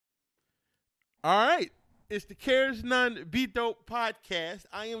All right. It's the CARESNONE Be Dope Podcast.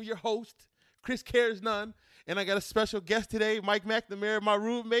 I am your host, Chris CARESNONE, and I got a special guest today, Mike McNamara, my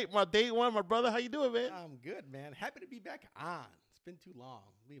roommate, my day one, my brother. How you doing, man? I'm good, man. Happy to be back on. It's been too long.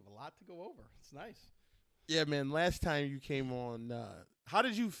 We have a lot to go over. It's nice. Yeah, man. Last time you came on, how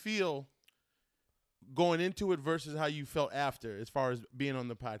did you feel going into it versus how you felt after, as far as being on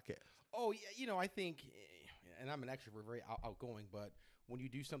the podcast? Oh, yeah. I think, and I'm an extrovert, very outgoing, but when you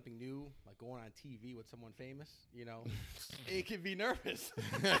do something new, like going on TV with someone famous, it can be nervous.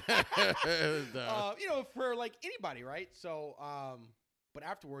 For like anybody, right? So, but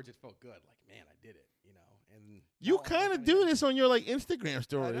afterwards it felt good. Like, man, I did it, and you kind of do this on your like Instagram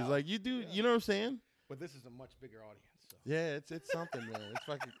stories. Like you do, yeah. You know what I'm saying? But this is a much bigger audience. So. Yeah, it's something, man. It's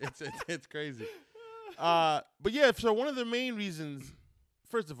fucking, it's crazy. But yeah, so one of the main reasons,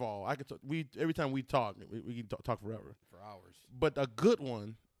 first of all, I could every time we talk, we can talk forever. For hours. But a good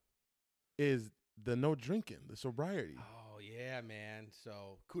one is the no drinking, the sobriety. Oh yeah, man.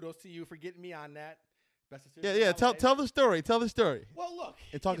 So kudos to you for getting me on that. Best decision. Yeah. Tell the story. Tell the story. Well, look,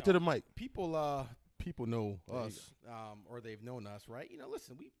 and talking to the mic. People know us, or they've known us, right?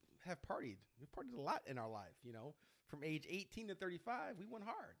 Listen, we have partied. We've partied a lot in our life. From age 18 to 35, we went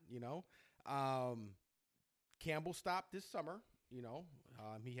hard. Campbell stopped this summer. He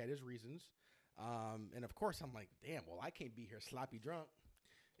had his reasons. And of course I'm like, damn, well, I can't be here sloppy drunk.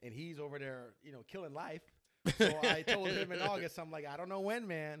 And he's over there, killing life. So I told him in August, I'm like, I don't know when,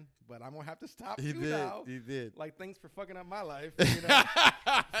 man, but I'm going to have to stop now. He did. Like, thanks for fucking up my life. No,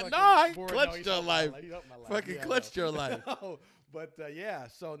 I clutched your life. Fucking clutched your life. But yeah,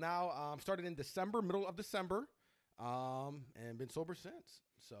 so now started in December, middle of December, and been sober since.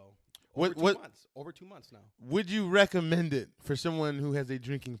 So over 2 months now. Would you recommend it for someone who has a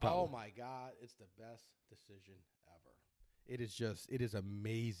drinking problem? Oh my God, it's the best decision ever. It is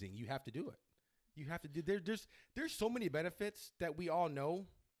amazing. You have to do it. You have to do. There's so many benefits that we all know,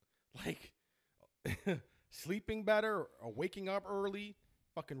 like sleeping better, or waking up early,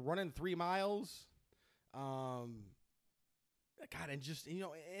 fucking running 3 miles. God, and just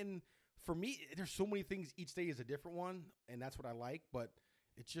and for me, there's so many things. Each day is a different one, and that's what I like. But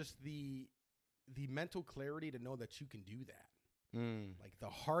it's just the mental clarity to know that you can do that. Like the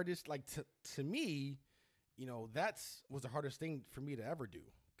hardest, like to me, was the hardest thing for me to ever do,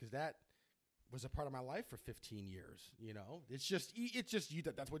 because that was a part of my life for 15 years. It's just you.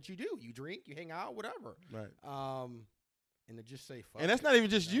 That's what you do. You drink, you hang out, whatever. Right. And to just say fuck. And that's not even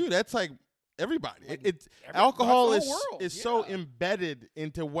just you. That's like everybody. Like Alcohol is so embedded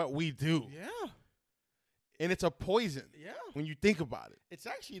into what we do. Yeah. And it's a poison. Yeah. When you think about it. It's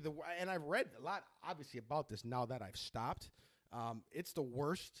actually and I've read a lot, obviously, about this now that I've stopped. It's the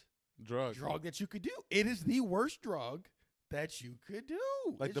worst drug that you could do. It is the worst drug that you could do.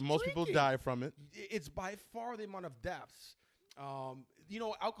 Like the most people die from it. It's by far the amount of deaths.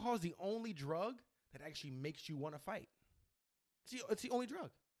 Alcohol is the only drug that actually makes you want to fight. It's the only drug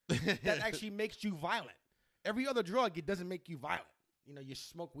that actually makes you violent. Every other drug, it doesn't make you violent. You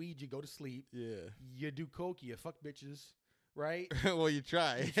smoke weed, you go to sleep. Yeah. You do coke, you fuck bitches, right? Well, you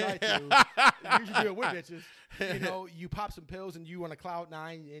try. You try to. You usually do it with bitches. You pop some pills and you on a cloud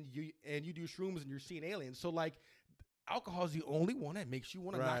nine, and you do shrooms and you're seeing aliens. So like, alcohol is the only one that makes you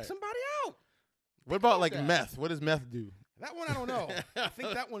want to knock somebody out. What about like meth? What does meth do? That one I don't know. I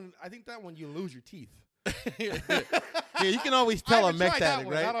think that one you lose your teeth. Yeah, you can always tell a meth addict,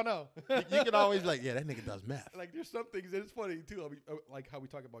 right? I don't know. You can always like, yeah, that nigga does meth. Like, there's some things, and it's funny too. Like how we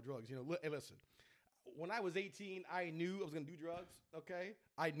talk about drugs. Hey, listen. When I was 18, I knew I was gonna do drugs. Okay,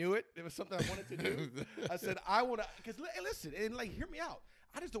 I knew it. It was something I wanted to do. I said I want to, because listen, and like, hear me out.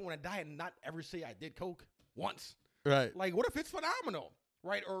 I just don't want to die and not ever say I did coke once. Right. Like, what if it's phenomenal,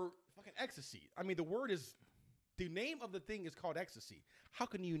 right? Or fucking ecstasy. I mean, the name of the thing is called ecstasy. How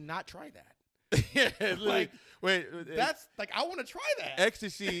can you not try that? Like, wait, that's like, I want to try that.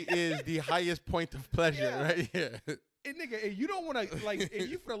 Ecstasy is the highest point of pleasure, right? Yeah. And nigga, if you don't want to, like, if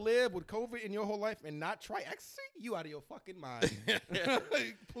you for live with COVID in your whole life and not try ecstasy, you out of your fucking mind.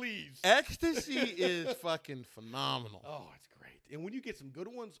 Please. Ecstasy is fucking phenomenal. Oh, it's great. And when you get some good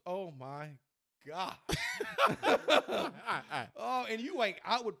ones, oh my God. Oh, and you like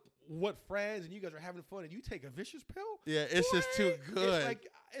out with friends and you guys are having fun and you take a vicious pill. Yeah, it's just too good.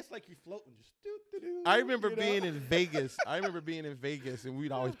 It's like you're floating. Just I remember being in Vegas. And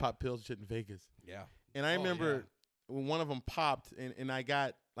we'd always pop pills and shit in Vegas. Yeah. And I remember when one of them popped and I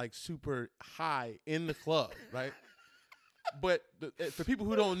got like super high in the club, right? But for people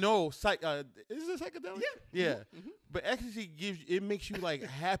who don't know, is it psychedelic? Yeah. Mm-hmm. But ecstasy makes you like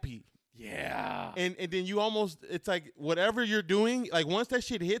happy Yeah. And then you almost, it's like whatever you're doing, like once that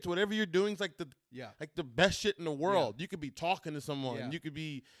shit hits, whatever you're doing is like the best shit in the world. You could be talking to someone, you could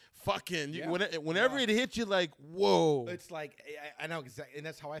be fucking. Whenever it hits you, like whoa. It's like I know exactly, and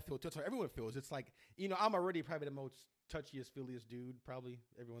that's how I feel too. That's how everyone feels. It's like I'm already probably the most touchiest, feeliest dude. Probably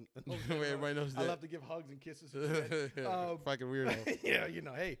everyone. Everybody knows that. I love to give hugs and kisses. And fucking weirdo. Yeah,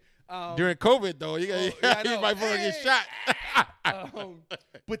 hey. During COVID though, you might want to get shot.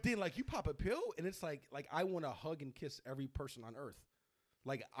 But then like you pop a pill and it's like I want to hug and kiss every person on earth.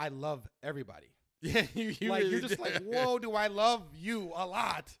 Like I love everybody. Yeah, you're just like, whoa, do I love you a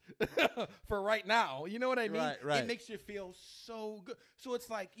lot for right now? You know what I mean? Right. It makes you feel so good. So it's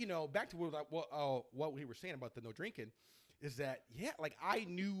like, back to what we were saying about the no drinking is that, like I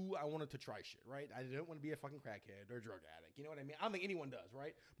knew I wanted to try shit, right? I didn't want to be a fucking crackhead or a drug addict. You know what I mean? I don't think anyone does,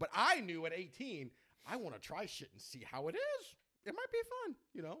 right? But I knew at 18, I want to try shit and see how it is. It might be fun,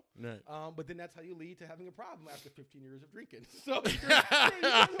 Right. But then that's how you lead to having a problem after 15 years of drinking. So,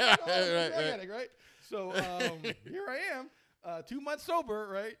 right? So here I am, 2 months sober,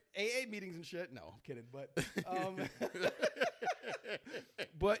 right? AA meetings and shit. No, I'm kidding. But,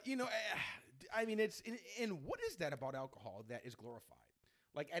 but I mean, and what is that about alcohol that is glorified?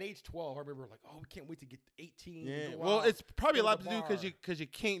 Like at age 12, I remember like, oh, we can't wait to get 18. Yeah. Well, it's probably a lot to do because you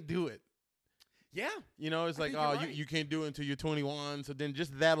can't do it. Yeah. It's like, you can't do it until you're 21. So then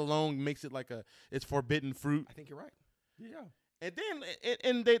just that alone makes it like it's forbidden fruit. I think you're right. Yeah. And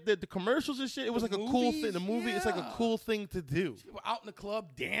then the commercials and shit, it was like a cool thing. The movie, it's like a cool thing to do. People out in the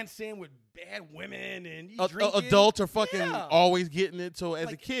club dancing with bad women and drinking. Adults are fucking always getting it. So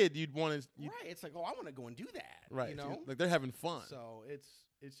as a kid, you'd want to. Right. It's like, oh, I want to go and do that. Right. Like they're having fun. So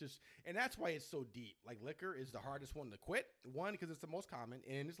it's just, and that's why it's so deep. Like liquor is the hardest one to quit. One, because it's the most common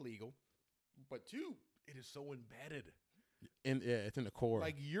and it's legal. But two, it is so embedded. It's in the core.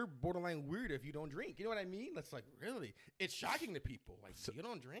 Like you're borderline weird if you don't drink. You know what I mean? That's like really. It's shocking to people. Like you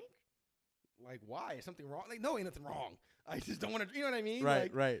don't drink. Like why? Is something wrong? Like no, ain't nothing wrong. I just don't want to. You know what I mean?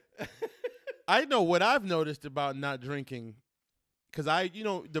 Right, right. I know what I've noticed about not drinking, because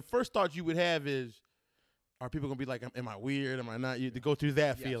the first thought you would have is, are people gonna be like, am I weird? Am I not? To go through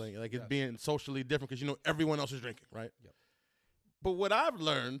that feeling, like it's being socially different because everyone else is drinking, right? Yep. But what I've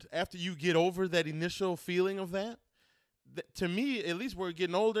learned after you get over that initial feeling of that, to me, at least we're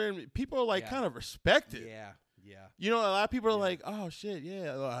getting older and people are like kind of respect it. Yeah. A lot of people are like, oh shit,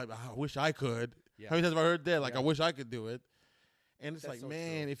 I wish I could. Yeah. How many times have I heard that? Like, I wish I could do it. And it's like, so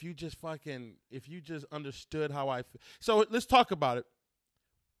man, true. if you just understood how I feel. So let's talk about it.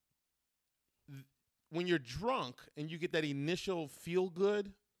 When you're drunk and you get that initial feel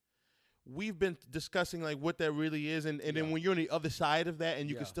good, we've been discussing like what that really is, and then when you're on the other side of that and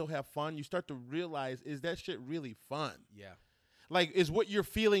you can still have fun, you start to realize, is that shit really fun? Yeah. Like, is what you're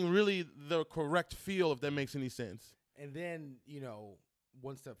feeling really the correct feel, if that makes any sense? And then,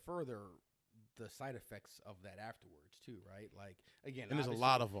 one step further, the side effects of that afterwards too, right? Like, again, and there's a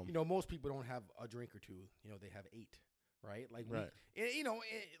lot of them. Most people don't have a drink or two. They have 8, right? Like, right.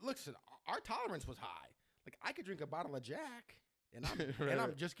 Listen, our tolerance was high. Like, I could drink a bottle of Jack. And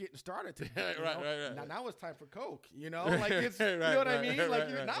I'm just getting started to right. Now it's time for Coke, like it's you know what I mean? Like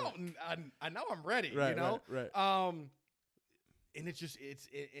now I'm ready, right. And it's just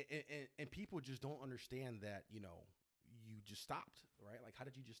and people just don't understand that, you just stopped, right? Like, how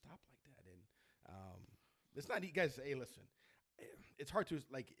did you just stop like that? And it's not, guys, hey, listen, it's hard to,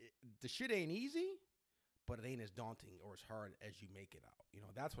 like, the shit ain't easy, but it ain't as daunting or as hard as you make it out.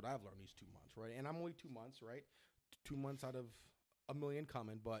 That's what I've learned these 2 months, right? And I'm only 2 months, right? 2 months out of a million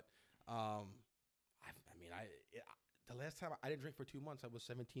coming, but the last time I didn't drink for 2 months, I was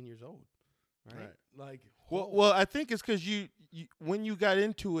 17 years old, right? Like, well, I think it's because you when you got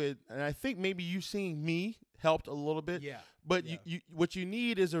into it, and I think maybe you seeing me helped a little bit. Yeah. But you what you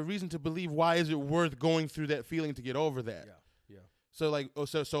need is a reason to believe. Why is it worth going through that feeling to get over that? Yeah. So like,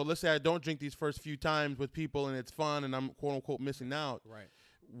 so let's say I don't drink these first few times with people, and it's fun, and I'm quote unquote missing out. Right.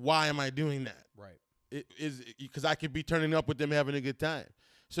 Why am I doing that? Right. It is because I could be turning up with them having a good time.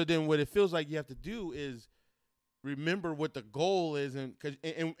 So then what it feels like you have to do is remember what the goal is, and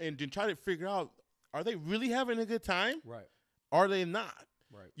then try to figure out, are they really having a good time? Right. Are they not?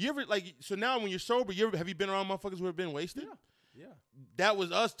 Right. You ever, like, so now when you're sober, have you been around motherfuckers who have been wasted? Yeah. That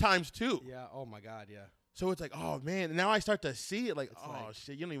was us times 2. Yeah. Oh my God. Yeah. So it's like, oh man, now I start to see it like,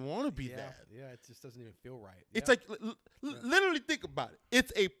 shit, you don't even want to be that. Yeah. It just doesn't even feel right. It's like, literally think about it.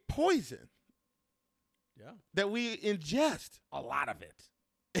 It's a poison. Yeah. That we ingest. A lot of it.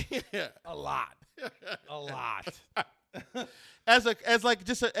 Yeah. A lot. A lot. as a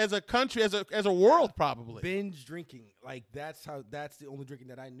country, as a world, probably. Binge drinking, like that's the only drinking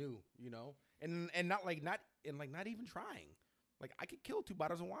that I knew, and not even trying. Like I could kill 2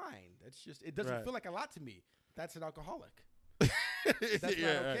 bottles of wine. That's just, it doesn't feel like a lot to me. That's an alcoholic. That's not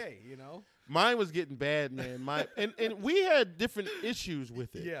okay, Mine was getting bad, man. And we had different issues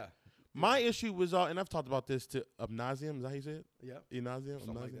with it. Yeah. My issue was and I've talked about this to ad nauseum. Is that how you say it? Yeah. Ad nauseum,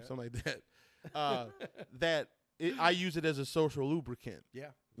 something like that. I use it as a social lubricant. Yeah.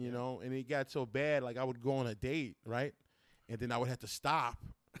 And it got so bad, like I would go on a date, right? And then I would have to stop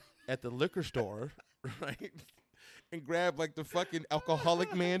at the liquor store, right? And grab like the fucking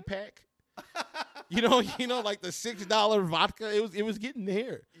alcoholic man pack. Like the $6 vodka. It was getting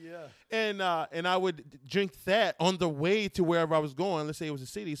there. Yeah. And I would drink that on the way to wherever I was going. Let's say it was a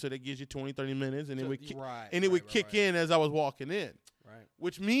city, so that gives you 20, 30 minutes, and it would kick in as I was walking in. Right.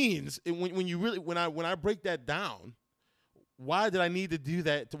 Which means when I break that down, why did I need to do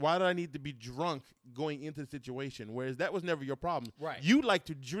that? Why did I need to be drunk going into the situation? Whereas that was never your problem. Right. You like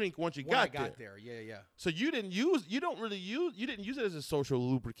to drink once you got there. Yeah. So you didn't use it as a social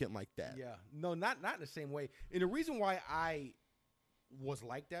lubricant like that. Yeah. No, not in the same way. And the reason why I was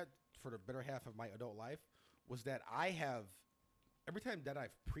like that for the better half of my adult life was that every time that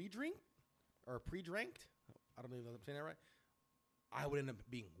I've pre-drank, I don't even know if I'm saying that right, I would end up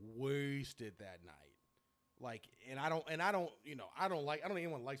being wasted that night. Like, and I don't think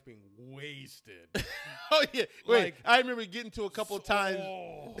anyone likes being wasted. Oh yeah, wait. Like, I remember getting to a couple of times.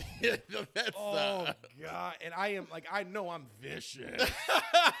 God! And I know I'm vicious.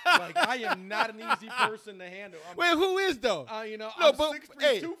 Like, I am not an easy person to handle. Wait, who is though? I'm 6'3",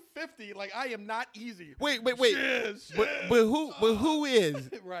 hey. 250. Like, I am not easy. Wait. But who is?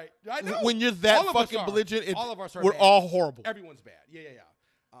 Right. I know. When you're that fucking belligerent, all of us are we're bad. all horrible. Everyone's bad. Yeah.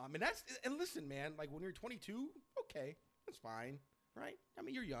 And listen, man, like when you're 22, okay, that's fine, right? I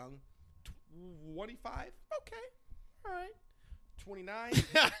mean, you're young. 25, okay, all right. 29, might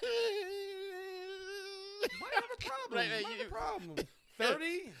have a problem. Might have a problem.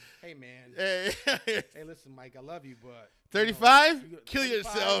 30, hey man. Hey, listen, Mike, I love you, but 35, kill 35?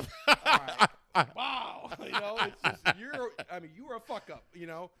 yourself. All right. Wow, it's just you were a fuck up,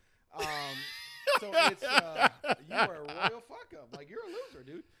 So it's you are a royal fuck up. Like, you're a loser,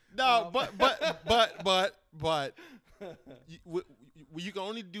 dude. No, but you can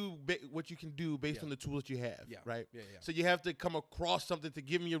only do what you can do based on the tools that you have, right? Yeah. So you have to come across something to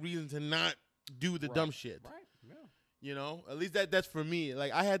give me a reason to not do the dumb shit, right? Yeah. At least that's for me.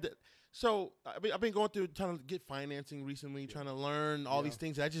 Like, I had to. So I've been going through trying to get financing recently, trying to learn all these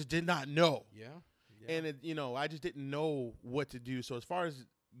things that I just did not know. Yeah. And I just didn't know what to do. So as far as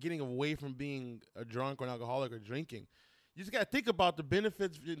getting away from being a drunk or an alcoholic or drinking, you just got to think about the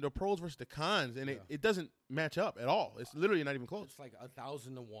benefits, the pros versus the cons, and it doesn't match up at all. It's literally not even close. It's like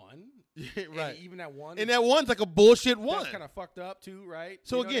 1,000 to 1. Right. Even that one. And that one's like a bullshit one. That's kind of fucked up too, right?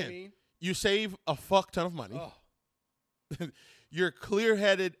 So again, you save a fuck ton of money. Oh. You're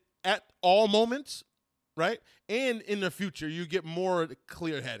clear-headed at all moments, right? And in the future, you get more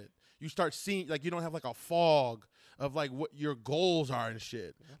clear-headed. You start seeing, like, you don't have like a fog of like what your goals are and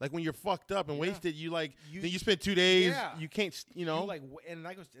shit. Yeah. Like when you're fucked up and wasted, then you spend 2 days. Yeah. You can't, and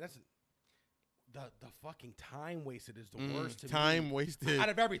I go, that's the fucking time wasted is the worst. To time me. Wasted out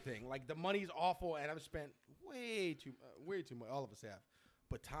of everything. Like, the money's awful, and I've spent way too much. All of us have,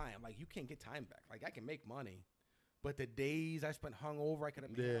 but time, like, you can't get time back. Like, I can make money, but the days I spent hungover, I could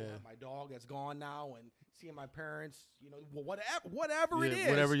have been my dog that's gone now, and seeing my parents, whatever it is.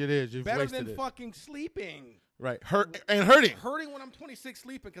 Whatever it is, you've better wasted than fucking sleeping. Right. Hurting when I'm 26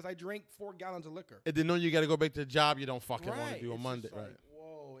 sleeping because I drank 4 gallons of liquor. And then you got to go back to the job you don't fucking want to do on Monday. Like, right.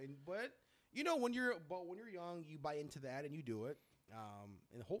 Whoa. But when you're young, you buy into that and you do it.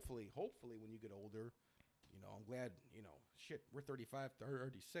 And hopefully when you get older, I'm glad, shit, we're 35,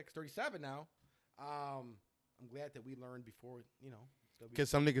 36, 37 now. I'm glad that we learned before,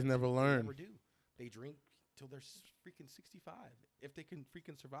 because some niggas never learn. They never do. They drink till they're freaking 65, if they can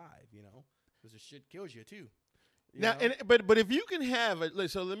freaking survive, because the shit kills you too. Now, but if you can have it,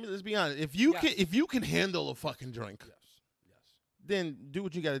 so let's be honest. If you can handle a fucking drink, yes, then do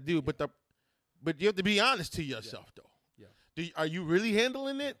what you got to do. Yeah. But you have to be honest to yourself, though. Yeah. Are you really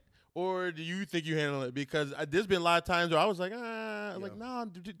handling it, or do you think you handle it? Because there's been a lot of times where I was like, no,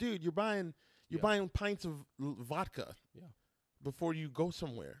 dude, you're buying pints of vodka before you go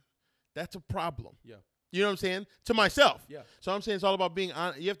somewhere. That's a problem. Yeah. You know what I'm saying? To myself. Yeah. So I'm saying it's all about being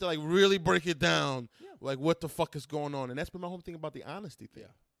honest. You have to, like, really break it down. Yeah. Like, what the fuck is going on? And that's been my whole thing about the honesty thing.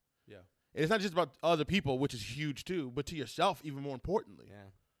 Yeah. And it's not just about other people, which is huge too, but to yourself even more importantly.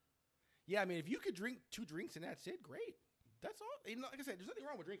 Yeah, I mean, if you could drink 2 drinks and that's it, great. That's all. Like I said, there's nothing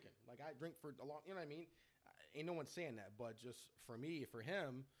wrong with drinking. Like I drink for a long, you know what I mean? Ain't no one saying that, but just for me, for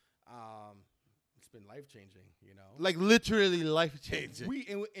him, it's been life changing. You know, like literally life changing.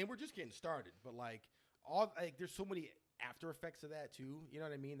 And we're just getting started, but like there's so many after effects of that too. You know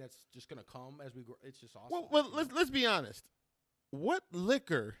what I mean? That's just gonna come as we grow. It's just awesome. Well, let's be honest. What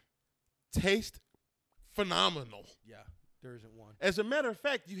liquor tastes phenomenal? Yeah. There isn't one. As a matter of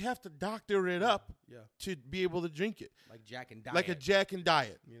fact, you have to doctor it up to be able to drink it. Like Jack and Diet. Like a Jack and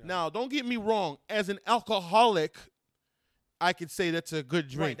Diet. You know? Now, don't get me wrong. As an alcoholic, I could say that's a good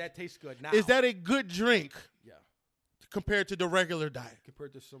drink. Right, that tastes good. Now, is that a good drink? Yeah. Compared to the regular diet?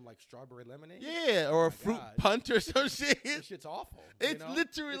 Compared to some like strawberry lemonade? Yeah, or a fruit punch or some shit. That shit's awful. It's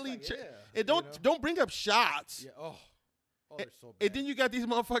literally. It's like, and don't bring up shots. Yeah. Oh, they're so bad. And then you got these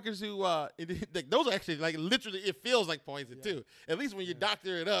motherfuckers who, like, those are actually, like, literally, it feels like poison, too. At least when you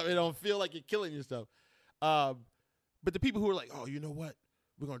doctor it up, it don't feel like you're killing yourself. But the people who are like, oh, you know what?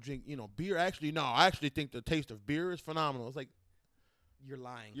 We're going to drink, beer. Actually, no, I actually think the taste of beer is phenomenal. It's like, you're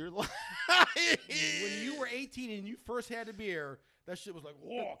lying. You're lying. When you were 18 and you first had the beer, that shit was like,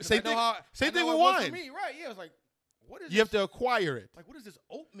 whoa. Same thing with wine. For me, right? Yeah, it was like, what is you have to acquire it. Like, what is this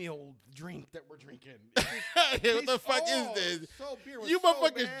oatmeal drink that we're drinking? What the fuck is this? So beer was you so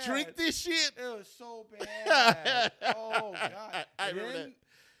motherfuckers bad. Drink this shit? It was so bad. Oh, God. I and remember then,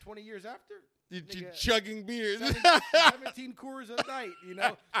 that. 20 years after, you're chugging beers. 17 Coors a night,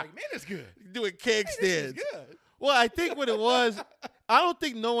 Like, man, it's good. Doing keg stands. It's good. Well, I think what it was, I don't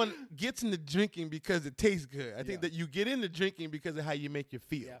think no one gets into drinking because it tastes good. I think that you get into drinking because of how you make you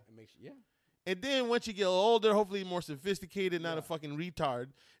feel. Yeah, it makes you, And then once you get older, hopefully more sophisticated, not a fucking retard,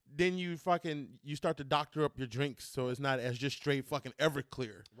 then you start to doctor up your drinks so it's not as just straight fucking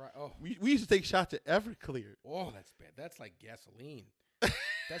Everclear. Right. Oh. We used to take shots at Everclear. Oh, that's bad. That's like gasoline.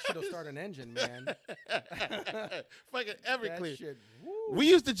 That shit'll start an engine, man. Fucking Everclear. That shit, we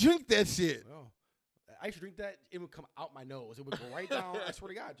used to drink that shit. Oh. I used to drink that. It would come out my nose. It would go right down. I swear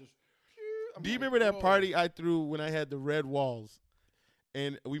to God. Just. Do you remember that party I threw when I had the red walls?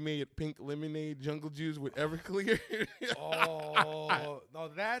 And we made pink lemonade jungle juice with Everclear. Oh, no,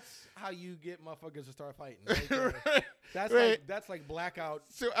 that's how you get motherfuckers to start fighting. Right? That's like blackout.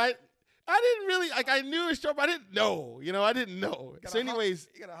 So I didn't really, I knew it was trouble. I didn't know, I didn't know. So anyways,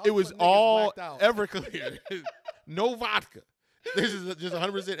 it was all Everclear. No vodka. This is just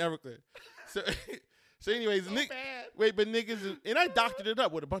 100% Everclear. So anyways, but niggas, and I doctored it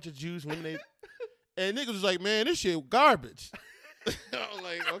up with a bunch of juice, lemonade. And niggas was like, man, this shit garbage. I'm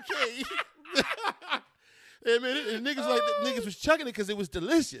like, okay. And man, niggas was chugging it because it was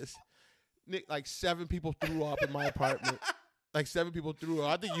delicious. Like 7 people threw up in my apartment. Like 7 people threw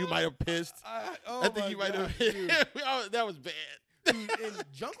up. I think you might have pissed. I think you might have. That was bad. And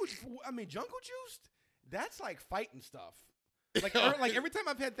jungle juice. That's like fighting stuff. Like every time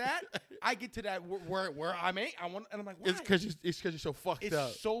I've had that, I get to that where I'm at. And I'm like, why? It's because you're so fucked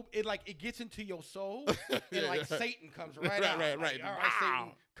up. It gets into your soul, and like Satan comes right out. Right. Like, all right,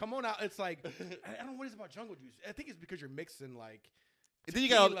 Satan, come on out. It's like I don't know what it is about jungle juice. I think it's because you're mixing like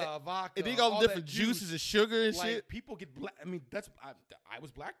tequila, vodka, and then you got all different juices and sugar and like, shit. People get I mean, I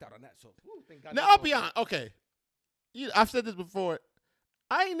was blacked out on that. So thank God. Now I'll be honest. Okay, I've said this before.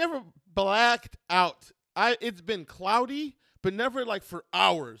 I ain't never blacked out. It's been cloudy. But never like for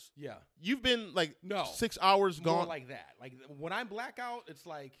hours. Yeah. You've been like 6 hours gone. More like that. Like when I'm blackout, it's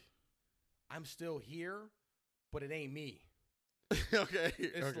like I'm still here, but it ain't me. Okay.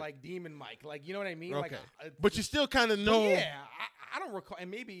 It's like Demon Mike. Like, you know what I mean? Okay. Like, but you still kind of know. Yeah. I don't recall. And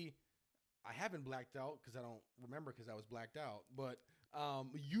maybe I haven't blacked out because I don't remember because I was blacked out. But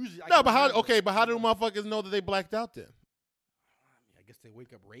usually. But how do motherfuckers know that they blacked out then? I guess they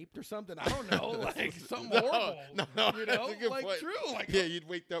wake up raped or something. I don't know, like something horrible. No, that's a good point. True. Like, you'd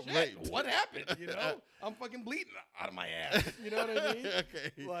wake up raped. What happened? I'm fucking bleeding out of my ass. You know what I mean?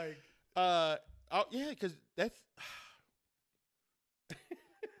 Okay. Like, yeah, because that's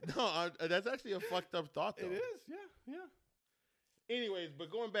that's actually a fucked up thought, though. It is. Yeah. Anyways, but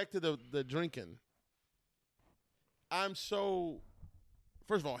going back to the drinking, I'm so,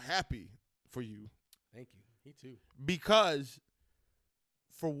 first of all, happy for you. Thank you. Me too. Because.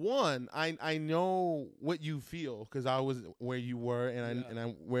 For one, I know what you feel because I was where you were,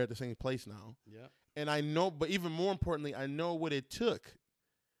 and we're at the same place now. Yeah. And I know, but even more importantly, I know what it took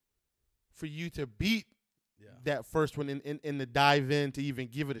for you to beat that first one in the dive in to even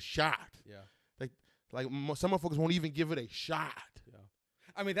give it a shot. Yeah. Like some folks won't even give it a shot. Yeah.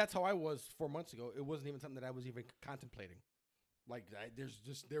 I mean, that's how I was 4 months ago. It wasn't even something that I was even contemplating. Like,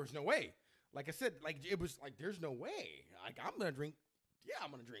 there was no way. Like I said, like it was like there's no way. Like I'm gonna drink yeah,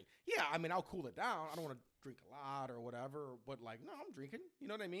 I'm gonna drink. Yeah, I mean, I'll cool it down. I don't want to drink a lot or whatever, but like, no, I'm drinking. You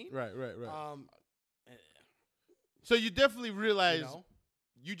know what I mean? Right. Eh, So you definitely realize you know,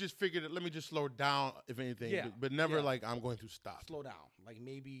 you just figured it. Let me just slow down, if anything. Yeah, But never yeah. like I'm going to stop. slow down, like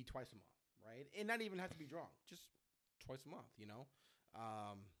maybe twice a month, right? And not even have to be drunk, just twice a month. You know,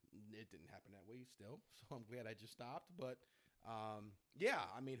 it didn't happen that way still, so I'm glad I just stopped. But yeah,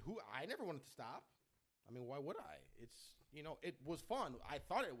 I mean, I never wanted to stop. I mean, why would I? It's, you know, it was fun. I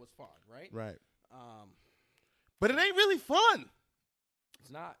thought it was fun, right? Right. Um, But it ain't really fun.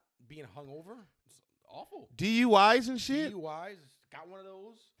 it's not being hungover. It's awful. DUIs and shit. DUIs, got one of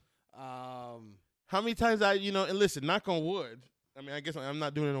those. How many times and listen, knock on wood. I mean, I guess I'm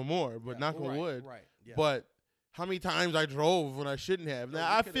not doing it no more, but knock on wood. Right. Yeah. But how many times I drove when I shouldn't have? No, Now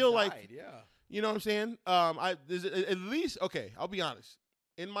you I could've feel like, died, yeah. you know what I'm saying? There's at least, okay, I'll be honest.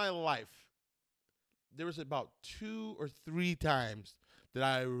 In my life, there was about 2 or 3 times that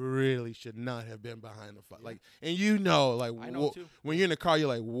I really should not have been behind the fuck. Yeah. Like, and you know, like, I know too. when you're in the car, you're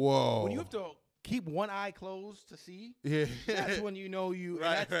like, whoa. When you have to keep one eye closed to see, Yeah. that's when you know you.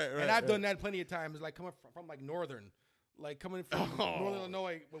 Right. And I've done that plenty of times, like coming from like northern, like coming from northern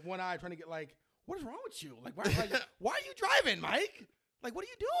Illinois with one eye, trying to get like, what is wrong with you? Like, why are you driving, Mike? Like, what are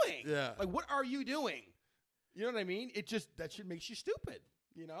you doing? Yeah. Like, what are you doing? You know what I mean? It just, that shit makes you stupid.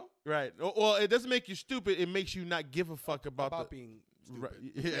 You know? Right. Well, it doesn't make you stupid. It makes you not give a fuck about being stupid. Right.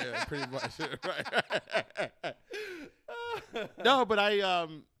 Yeah, pretty much. Right. No, but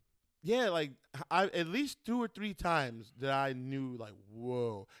like I at least 2 or 3 times that I knew like,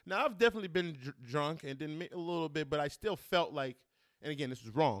 whoa. Now I've definitely been drunk and then a little bit, but I still felt like, and again, this is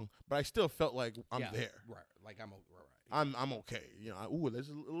wrong, but I still felt like I'm there. Right. Like I'm right. I'm okay. You know, this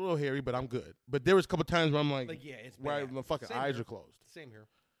is a little hairy, but I'm good. But there was a couple times where I'm like yeah, it's where bad. my fucking Same eyes here. are closed. Same here.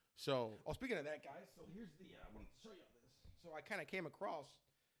 So, speaking of that, guys, so here's the, I want to show y'all this. So I kind of came across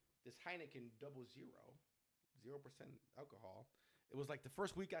this Heineken 0.0% alcohol. It was like the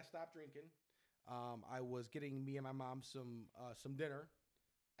first week I stopped drinking. I was getting me and my mom some dinner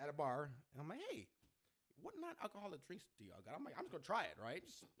at a bar, and I'm like, hey, what non-alcoholic drinks do y'all got? I'm like, I'm just gonna try it, right?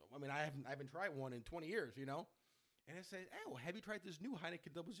 I haven't tried one in 20 years, you know. And it said, hey, well, have you tried this new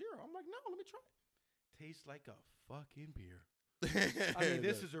Heineken 0.0? I'm like, no, let me try it. Tastes like a fucking beer. I mean,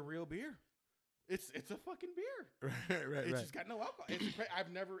 this is a real beer. It's a fucking beer. Right. It's just got no alcohol.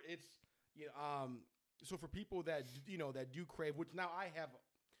 So for people that that do crave, which now I have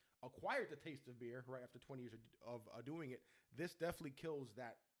acquired the taste of beer right after 20 years of doing it, this definitely kills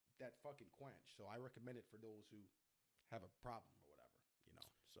that fucking quench. So I recommend it for those who have a problem or whatever,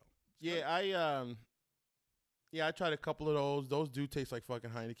 So I tried a couple of those. Those do taste like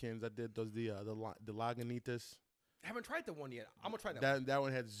fucking Heinekens. I did those the Lagunitas. I haven't tried the one yet. I'm gonna try that one. That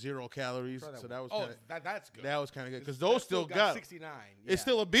one had 0 calories, so that was that's good. That was kind of good because those still got 69. Yeah. It's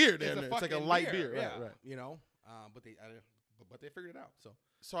still a beer, it's like a light beer, yeah. Right. You know, but they figured it out.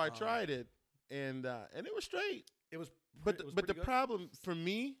 So I tried it, and it was straight. It was, but the good. problem for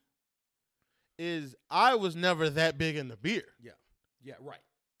me is I was never that big into beer. Yeah, right.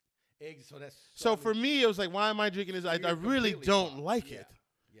 So for me, it was like, why am I drinking this? I really don't like it.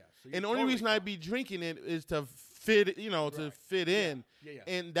 Yeah. So and the only reason I'd be drinking it is to fit, to fit in. Yeah.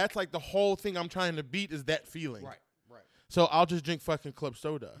 And that's like the whole thing I'm trying to beat is that feeling. Right. So I'll just drink fucking club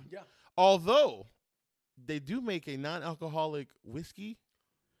soda. Yeah. Although they do make a non-alcoholic whiskey,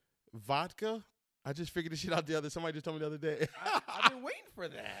 vodka. I just figured this shit out somebody just told me the other day. I've been waiting for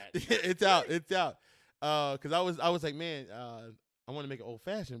that. It's out. Because I was like, man, I want to make it old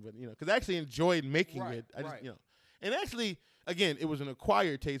fashioned, but because I actually enjoyed making it. I just and actually, again, it was an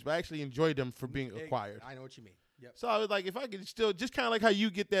acquired taste, but I actually enjoyed them for being acquired. I know what you mean. Yep. So I was like, if I could still just kind of like how you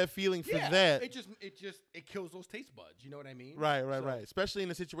get that feeling for that. It kills those taste buds. You know what I mean? Right. Especially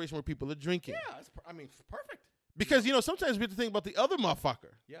in a situation where people are drinking. Yeah, it's perfect. Because sometimes we have to think about the other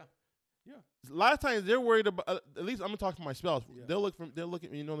motherfucker. Yeah. A lot of times they're worried about. At least I'm gonna talk to my spouse. Yeah. They'll look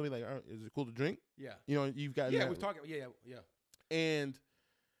at me. They'll be like, "Is it cool to drink?" Yeah. You've got. Yeah, we've talked. Yeah. And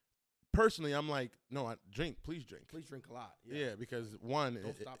personally, I'm like, no, I drink. Please drink. Please drink a lot. Yeah, because one,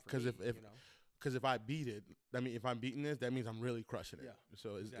 because if I beat it, I mean, if I'm beating this, that means I'm really crushing it. Yeah.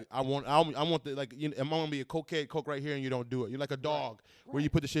 So exactly. I want the I'm gonna be a coke right here, and you don't do it. You're like a dog where you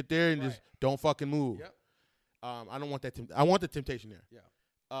put the shit there and just don't fucking move. Yep. I don't want that. I want the temptation there. Yeah.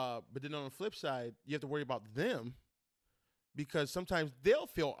 But then on the flip side, you have to worry about them because sometimes they'll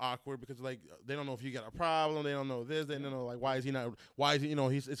feel awkward because like they don't know if you got a problem. They don't know this. They don't know like why is he?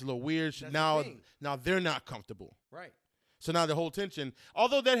 It's a little weird. Now they're not comfortable. Right. So now the whole tension,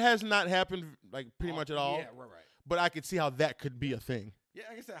 although that has not happened like pretty much at all. Yeah, right. But I could see how that could be a thing. Yeah,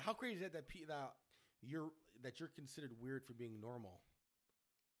 like I said, how crazy is that you're considered weird for being normal?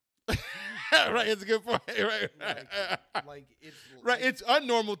 Right, it's a good point. Right, like it's right. It's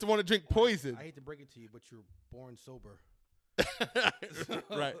unnormal to want to drink poison. I hate to break it to you, but you're born sober.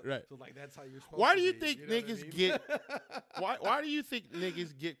 Right. So like that's how you're supposed. Why to do you be, think you know niggas get? Why do you think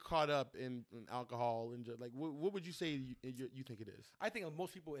niggas get caught up in alcohol and like what would you say you think it is? I think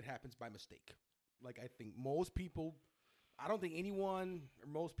most people it happens by mistake. Like I think most people, I don't think anyone or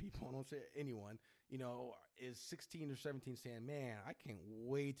most people, I don't say anyone, is 16 or 17 saying, "Man, I can't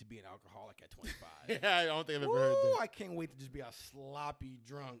wait to be an alcoholic at 25." Yeah, I don't think I've ever heard that. I can't wait to just be a sloppy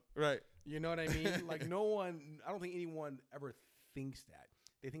drunk. Right. You know what I mean? Like no one, I don't think anyone ever thinks that.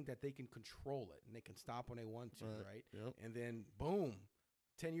 They think that they can control it and they can stop when they want to, right? Yep. And then boom,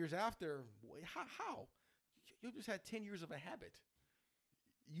 10 years after, how? You just had 10 years of a habit.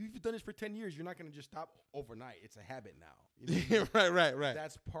 You've done this for 10 years. You're not going to just stop overnight. It's a habit now. You know what I mean? Right.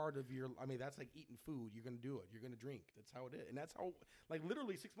 That's part of your, that's like eating food. You're going to do it. You're going to drink. That's how it is. And that's how, like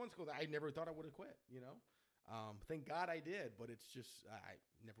literally 6 months ago, I never thought I would have quit, Thank God I did, but it's just, I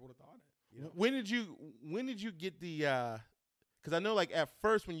never would have thought it. When did you get the, because I know like at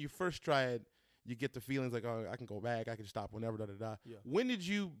first when you first try it, you get the feelings like, oh, I can go back. I can stop whenever, Yeah. When did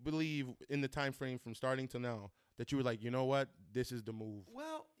you believe in the time frame from starting to now that you were like, you know what, this is the move?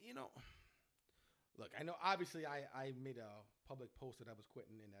 Well, look, I know obviously I made a public post that I was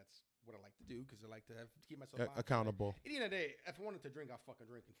quitting, and that's what I like to do because I like to keep myself accountable. At the end of the day, if I wanted to drink, I'll fucking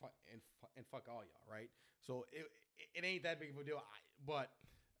drink and fuck all y'all, right? So it ain't that big of a deal. But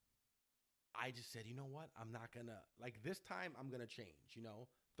I just said, you know what? I'm not gonna this time. I'm gonna change.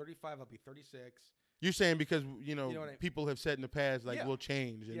 35, I'll be 36. You're saying because people have said in the past we'll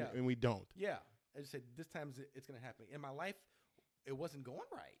change and we don't. Yeah, I just said this time it's gonna happen. In my life, it wasn't going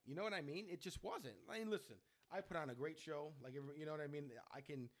right. You know what I mean? It just wasn't. Listen, I put on a great show. You know what I mean? I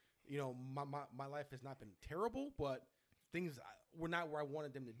can, my life has not been terrible, but things were not where I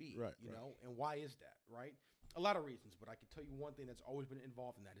wanted them to be. Right. You know, and why is that? Right? A lot of reasons, but I can tell you one thing that's always been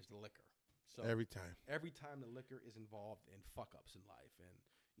involved in that is the liquor. So every time the liquor is involved in fuck ups in life, and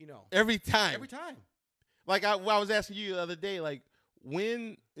every time. Like I was asking you the other day, like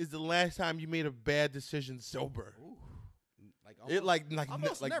when is the last time you made a bad decision sober? Ooh.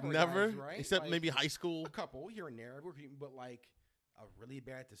 Almost never, guys, right? Except maybe high school. A couple here and there, but like a really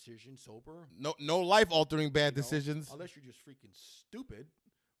bad decision sober. No life altering bad decisions. Unless you're just freaking stupid,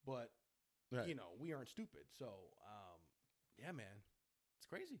 but right. We aren't stupid. So yeah, man, it's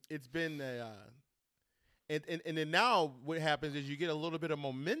crazy. It's been and then now what happens is you get a little bit of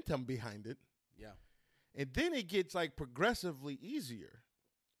momentum behind it. Yeah. And then it gets like progressively easier.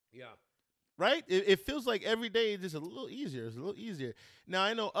 Yeah. Right? It feels like every day is just a little easier. It's a little easier. Now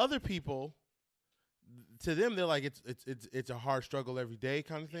I know other people, to them they're like it's a hard struggle every day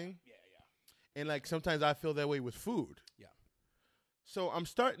kind of thing. Yeah. And like sometimes I feel that way with food. Yeah. So I'm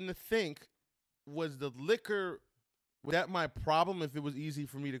starting to think, was that my problem if it was easy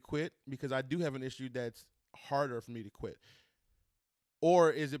for me to quit? Because I do have an issue that's harder for me to quit. Or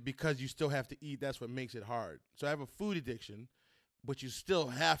is it because you still have to eat, that's what makes it hard? So I have a food addiction, but you still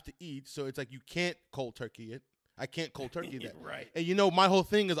have to eat. So it's like you can't cold turkey it. I can't cold turkey that. Right. And my whole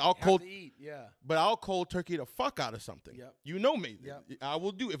thing is I'll cold eat, yeah. But I'll cold turkey the fuck out of something. Yep. You know me. Yep. I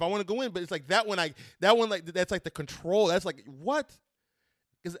will do if I want to go in, but it's like that one that's like the control. That's like what?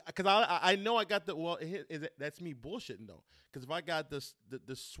 Because I know I got that's me bullshitting though. Because if I got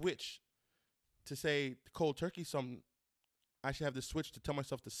the switch to say cold turkey something, I should have the switch to tell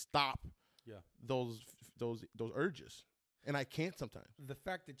myself to stop. Yeah. Those urges. And I can't sometimes. The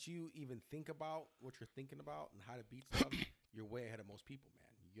fact that you even think about what you're thinking about and how to beat stuff, you're way ahead of most people,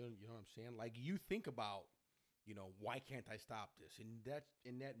 man. You know what I'm saying? Like you think about, why can't I stop this?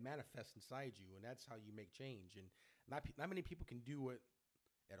 And that manifests inside you, and that's how you make change. And not many people can do it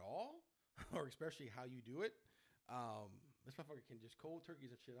at all, or especially how you do it. This motherfucker can just cold turkeys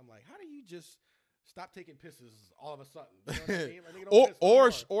and shit. I'm like, how do you just stop taking pisses all of a sudden? You know what I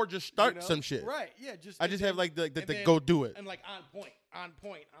mean? or just start some shit. Right. Yeah. I just have like the go do it. And like on point. I'm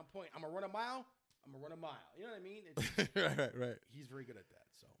gonna run a mile. You know what I mean? Right. He's very good at that.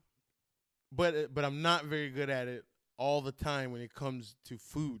 So. But I'm not very good at it all the time when it comes to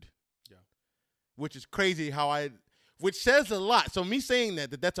food. Yeah. Which is crazy which says a lot. So me saying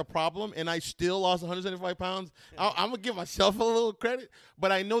that's a problem, and I still lost 175 pounds, I'm going to give myself a little credit,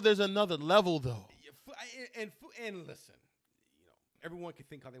 but I know there's another level, though. And listen, everyone can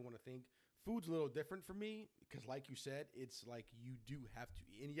think how they want to think. Food's a little different for me because, like you said, it's like you do have to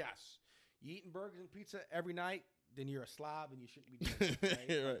eat. And yes, you eating burgers and pizza every night, then you're a slob and you shouldn't be doing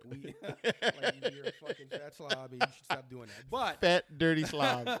that. Right? Like you're a fucking fat slob and you should stop doing that. But fat, dirty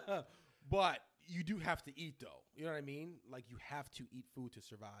slob. But you do have to eat, though. You know what I mean? Like, you have to eat food to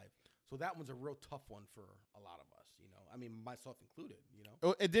survive. So that one's a real tough one for a lot of us, you know. I mean, myself included, you know.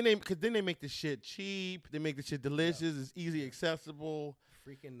 Oh, and then they make the shit cheap. They make the shit delicious. It's easy accessible.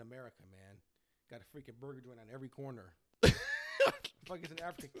 Freaking America, man. Got a freaking burger joint on every corner. Fuckers in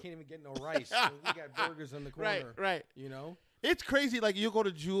Africa can't even get no rice. So we got burgers in the corner. Right. You know? It's crazy. Like, you go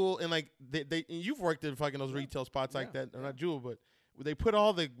to Jewel and, like, and you've worked in fucking those retail spots like that. Or not Jewel, but they put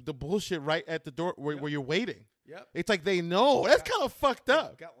all the bullshit right at the door where you're waiting. Yep. It's like they know. That's kind of fucked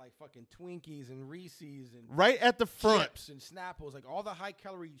up. Got like fucking Twinkies and Reese's and right at the front. Chips and Snapples, like all the high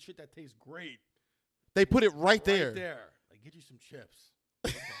calorie shit that tastes great. They put it right there. Right there. Like, get you some chips.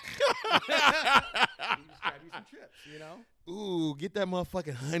 Okay. You just grab you some chips, you know? Ooh, get that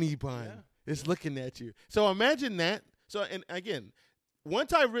motherfucking honey bun. Yeah. It's looking at you. So imagine that. So, and again,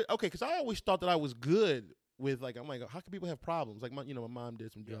 once because I always thought that I was good with, like, I'm like, how can people have problems? Like, my mom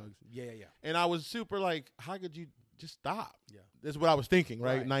did some drugs. Yeah. And I was super like, how could you just stop? Yeah. That's what I was thinking,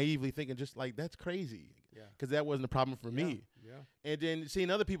 right? Naively thinking, just like, that's crazy. Yeah. Because that wasn't a problem for me. Yeah. And then seeing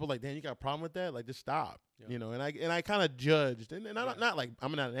other people like, damn, you got a problem with that? Like, just stop. Yeah. You know, and I kind of judged. And I'm not like,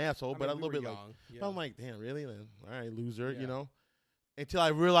 I'm not an asshole, but a little bit young. like, but I'm like, damn, really? Then, all right, loser, you know? Until I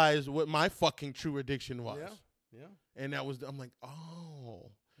realized what my fucking true addiction was. Yeah. And that was, I'm like,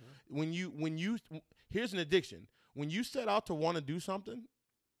 oh. Yeah. When you, here's an addiction. When you set out to want to do something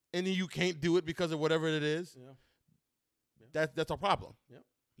and then you can't do it because of whatever it is, that's a problem. Yeah.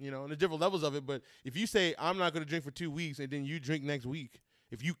 You know, and the different levels of it. But if you say, I'm not going to drink for 2 weeks and then you drink next week,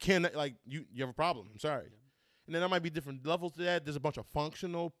 if you cannot, like, you have a problem. I'm sorry. Yeah. And then there might be different levels to that. There's a bunch of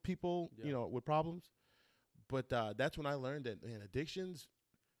functional people, you know, with problems. But that's when I learned that, man, addictions,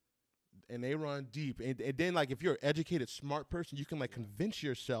 and they run deep. And then, like, if you're an educated, smart person, you can, like, convince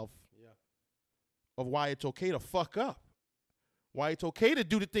yourself of why it's okay to fuck up. Why it's okay to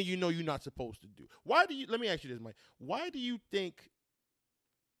do the thing you know you're not supposed to do. Let me ask you this, Mike. Why do you think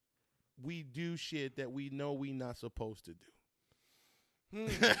we do shit that we know we're not supposed to do?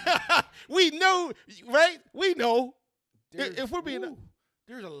 We know, right? We know. If we're being...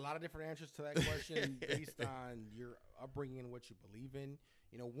 There's a lot of different answers to that question based on your upbringing and what you believe in.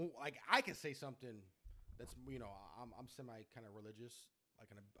 You know, like, I can say something that's, you know, I'm semi kind of religious, like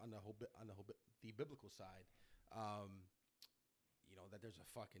on the biblical side. You know, that there's a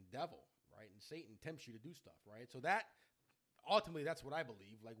fucking devil, right? And Satan tempts you to do stuff, right? So that ultimately, that's what I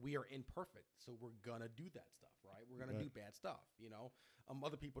believe. Like, we are imperfect, so we're gonna do that stuff, right? We're gonna do bad stuff, you know.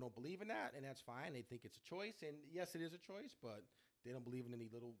 Other people don't believe in that, and that's fine. They think it's a choice, and yes, it is a choice, but they don't believe in any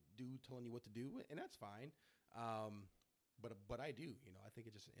little dude telling you what to do, and that's fine. But I do, you know. I think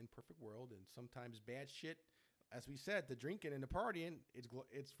it's just an imperfect world, and sometimes bad shit. As we said, the drinking and the partying, it's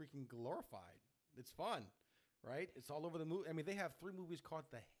freaking glorified. It's fun, right? It's all over the movie. I mean, they have 3 movies called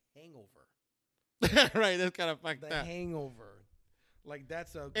The Hangover. Right, that's kind of fucked up. The Hangover. Like,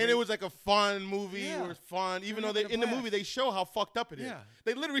 that's a... And it was like a fun movie. Yeah. It was fun. Even though in the movie, they show how fucked up it is.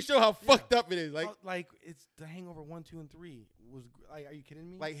 They literally show how fucked up it is. Like, it's The Hangover 1, 2, and 3. Like, are you kidding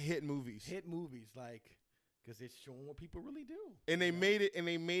me? Like, hit movies. Like, because it's showing what people really do. And they made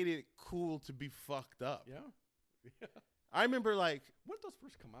it cool to be fucked up. Yeah. I remember, like... When did those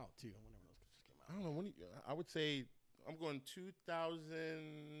first come out, too? Whenever those first came out. I don't know. I would say... I'm going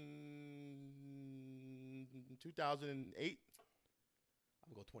 2008.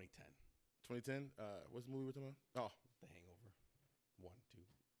 I'm going to go 2010. 2010? What's the movie we're talking about? Oh. The Hangover. 1, 2.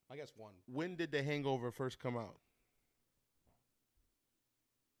 I guess 1. When did The Hangover first come out?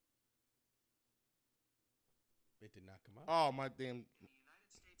 It did not come out. Oh, my damn. In the United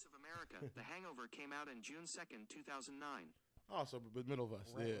States of America, The Hangover came out in June 2nd, 2009. Oh, so the middle of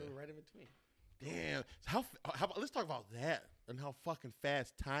us. Right in between. Damn. How let's talk about that and how fucking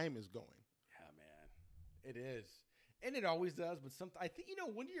fast time is going. Yeah, man. It is. And it always does, but I think, you know,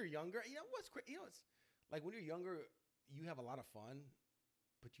 when you're younger, you know what's crazy? You know, it's like when you're younger, you have a lot of fun,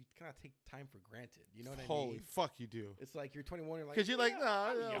 but you kind of take time for granted. You know what I mean? Holy fuck, you do. It's like you're 21, you're like, because you're like, nah,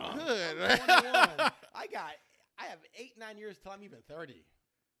 I'm good. I'm 21. I have 8-9 years till I'm even 30.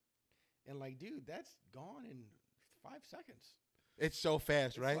 And like, dude, that's gone in 5 seconds. It's so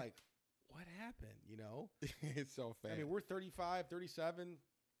fast, right? Like, what happened, you know? It's so fast. I mean, we're 35, 37,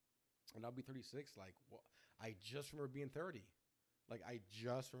 and I'll be 36. Like, I just remember being 30. Like, I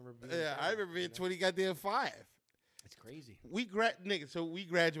just remember being 30, I remember being 20 goddamn 5. It's crazy. We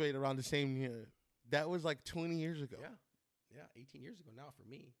graduated around the same year. That was like 20 years ago. Yeah, 18 years ago now for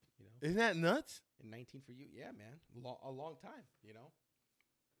me, you know. Isn't that nuts? And 19 for you. Yeah, man. A long time, you know.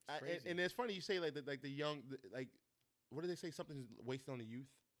 And it's funny you say like the young, like, what do they say? Something's wasted on the youth.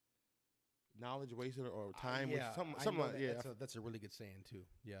 Knowledge wasted or time wasted. Something like that. Yeah. That's a really good saying too.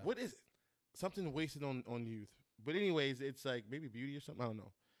 Yeah. What is it? Something wasted on youth. But anyways, it's like maybe beauty or something. I don't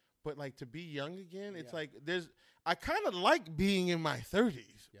know. But like to be young again, it's like I kind of like being in my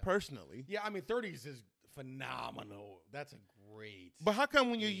 30s personally. Yeah, I mean 30s is phenomenal. That's a great. But how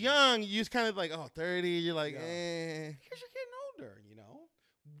come when you're young, you just kind of like, oh, 30, you're like, Because you're getting older, you know.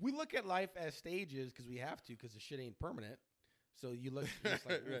 We look at life as stages because we have to, because the shit ain't permanent. So you look, it's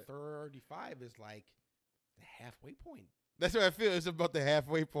like 35 is like the halfway point. That's what I feel. It's about the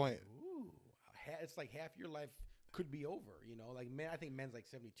halfway point. Ooh, it's like half your life could be over, you know. Like I think men's like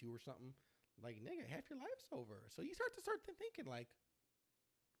 72 or something. Like, nigga, half your life's over. So you start thinking like,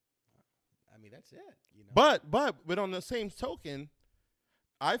 I mean, that's it, you know. But on the same token,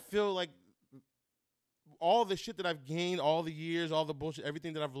 I feel like all the shit that I've gained, all the years, all the bullshit,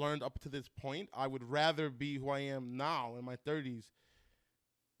 everything that I've learned up to this point, I would rather be who I am now in my 30s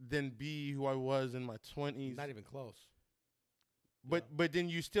than be who I was in my 20s. Not even close. But then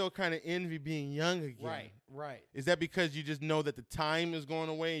you still kind of envy being young again. Right. Is that because you just know that the time is going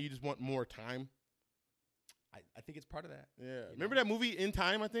away and you just want more time? I think it's part of that. Yeah. Remember that movie In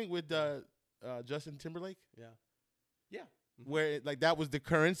Time, I think, with Justin Timberlake? Yeah. Where that was the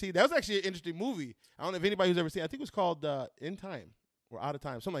currency. That was actually an interesting movie. I don't know if anybody who's ever seen it. I think it was called In Time or Out of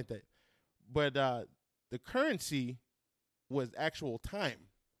Time, something like that. But the currency was actual time.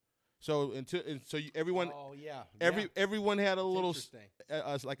 So everyone, everyone had a little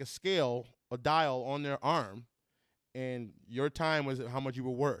like a scale, a dial on their arm, and your time was how much you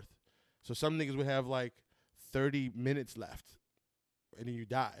were worth. So some niggas would have like 30 minutes left, and then you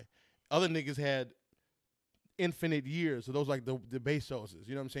die. Other niggas had infinite years. So those like the Bezoses,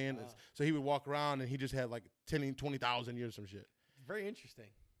 you know what I'm saying? So he would walk around and he just had like 20,000 years, some shit. Very interesting.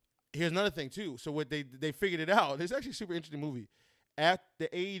 Here's another thing too. So what they figured it out. It's actually a super interesting movie. At the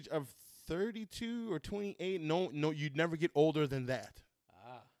age of 32 or 28, no, you'd never get older than that.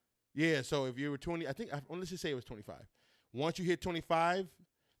 Yeah. So if you were 20, let's just say it was 25. Once you hit 25,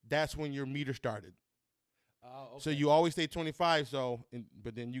 that's when your meter started. Okay. So you always stay 25.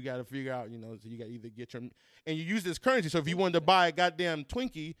 But then you got to figure out, so you got to either get and you use this currency. So if you wanted to buy a goddamn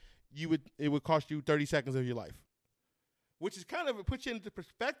Twinkie, it would cost you 30 seconds of your life, which is kind of puts you into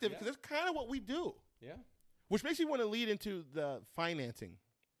perspective because that's kind of what we do. Yeah. Which makes me want to lead into the financing.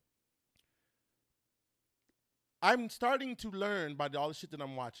 I'm starting to learn by all the shit that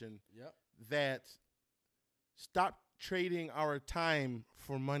I'm watching that stop trading our time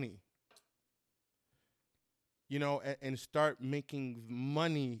for money. And start making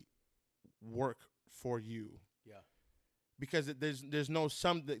money work for you. Yeah. Because there's no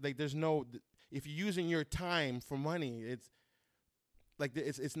if you're using your time for money,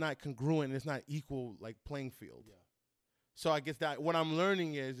 it's not congruent. It's not equal like playing field. Yeah. So I guess that what I'm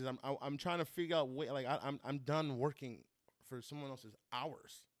learning is I'm trying to figure out I'm done working for someone else's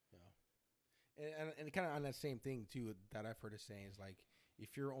hours. Yeah. And kind of on that same thing too that I've heard of saying is like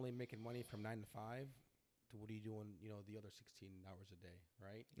if you're only making money from 9 to 5. What are you doing, the other 16 hours a day,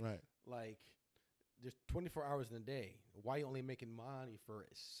 right? Right. Like, there's 24 hours in a day. Why are you only making money for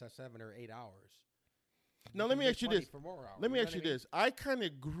 7 or 8 hours? Now, let me ask you this. Let me ask you this. I kind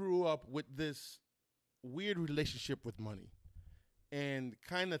of grew up with this weird relationship with money and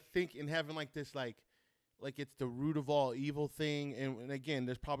kind of having like this, like it's the root of all evil thing. And again,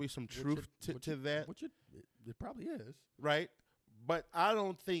 there's probably some truth to that. It probably is. Right? But I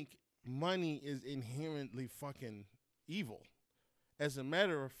don't think money is inherently fucking evil. As a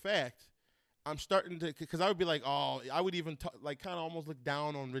matter of fact, I'm starting to, because I would be like, I would even kind of almost look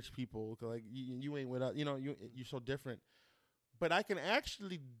down on rich people, like you ain't with us, you're so different. But I can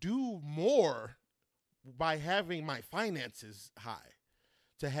actually do more by having my finances high,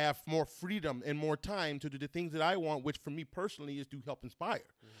 to have more freedom and more time to do the things that I want, which for me personally is to help inspire.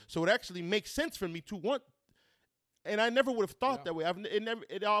 Mm-hmm. So it actually makes sense for me to want. And I never would have thought that way.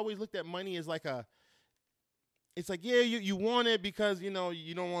 It always looked at money as like it's like, you want it because, you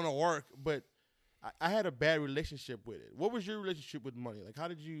don't want to work. But I had a bad relationship with it. What was your relationship with money? Like, how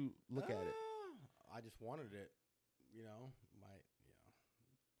did you look at it? I just wanted it,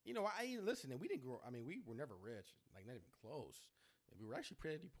 listen, and we didn't grow, we were never rich, like not even close. We were actually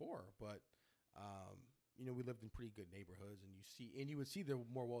pretty poor, but, we lived in pretty good neighborhoods, and you would see the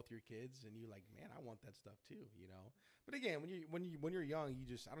more wealthier kids, and you're like, man, I want that stuff too, But again, when you're young,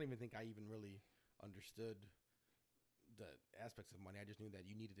 I don't even think I even really understood the aspects of money. I just knew that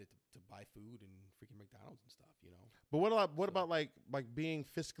you needed it to buy food and freaking McDonald's and stuff, But what about like being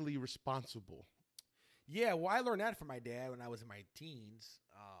fiscally responsible? Yeah, well, I learned that from my dad when I was in my teens.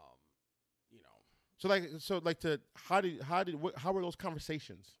 How were those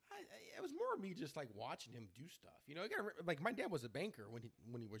conversations? It was more of me just like watching him do stuff. Like my dad was a banker when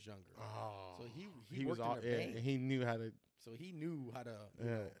he was younger. Oh, so he worked in a bank. And he knew how to. So he knew how to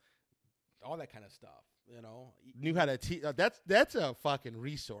all that kind of stuff. Knew how to that's a fucking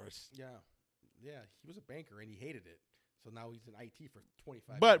resource. Yeah. He was a banker and he hated it. So now he's in IT for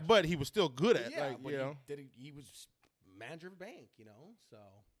 25 years. But he was still good at he was manager of a bank,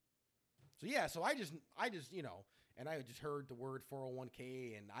 So yeah, so I just and I just heard the word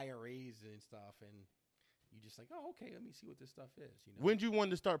 401k and IRAs and stuff, and you just like, oh, okay, let me see what this stuff is. When did you want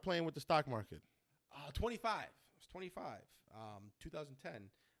to start playing with the stock market? 25. I was 25. 2010.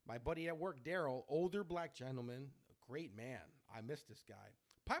 My buddy at work, Daryl, older black gentleman, a great man. I miss this guy.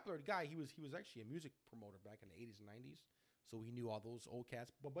 Popular guy. He was actually a music promoter back in the 80s and 90s, so he knew all those old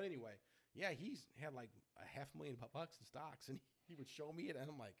cats. But anyway, yeah, he's had like $500,000 in stocks, and he would show me it, and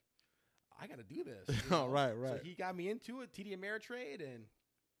I'm like, I got to do this. Oh, right. So he got me into it, TD Ameritrade, and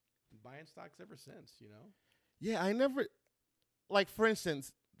buying stocks ever since, Yeah, I never, like, for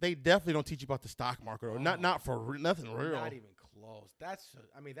instance, they definitely don't teach you about the stock market, or not for nothing real. Not even close. That's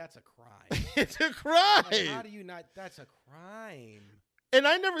a crime. It's a crime. Like, how do you not? That's a crime. And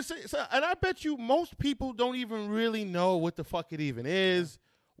I never say, and I bet you most people don't even really know what the fuck it even is,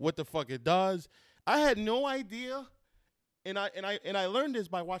 what the fuck it does. I had no idea, and I learned this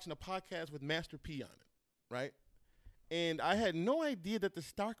by watching a podcast with Master P on it, right? And I had no idea that the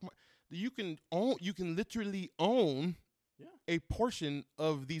stock market, you can literally own a portion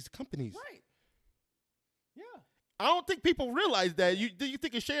of these companies. Right. Yeah. I don't think people realize that. You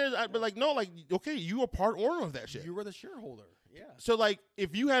think of shares? I'd be like, no, like, okay, you are part owner of that shit. You were the shareholder. Yeah. So, like,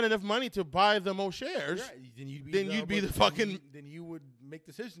 if you had enough money to buy the most shares, then you would make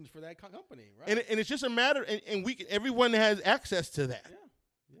decisions for that company, right? And it's just a matter, and everyone has access to that.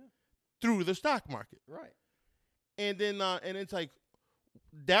 Yeah. Through the stock market. Right. And then and it's like,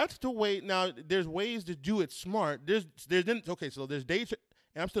 that's the way. Now, there's ways to do it smart. So there's day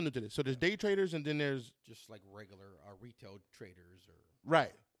and I'm still new to this. So there's day traders, and then there's just like regular retail traders,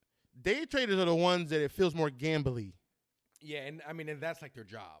 right. Day traders are the ones that it feels more gambly. Yeah, and I mean, and that's like their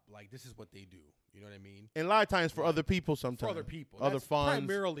job. Like, this is what they do. You know what I mean? And a lot of times for other people, sometimes for other people, other that's funds.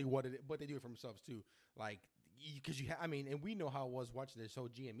 Primarily what they do it for themselves too. Like, because and we know how it was watching this whole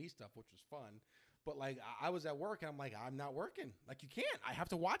GME stuff, which was fun. But like, I was at work, and I'm like, I'm not working. Like, you can't. I have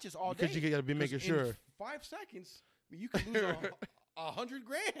to watch this all day. Because you got to be making sure. In 5 seconds, you can lose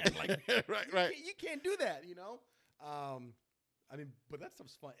 $100,000. Like, right. You can't do that. I mean, but that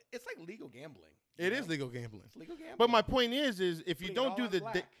stuff's fun. It's like legal gambling. It is legal gambling. It's legal gambling. But my point is if you don't do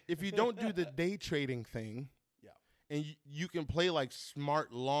the day trading thing, and you can play like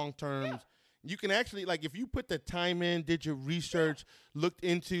smart long terms. You can actually, like, if you put the time in, did your research, looked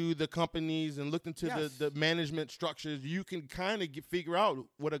into the companies and looked into the management structures, you can kind of figure out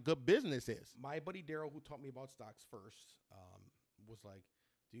what a good business is. My buddy Daryl, who taught me about stocks first, was like,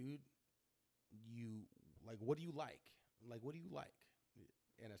 dude, what do you like? Like, what do you like?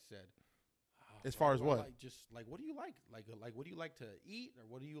 And I said, as far as what? Like, just like, what do you like? Like, what do you like to eat, or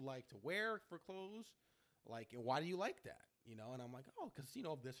what do you like to wear for clothes? Like, and why do you like that? And I'm like, oh, because,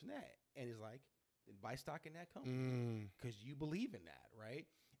 this and that. And he's like, then buy stock in that company because you believe in that, right?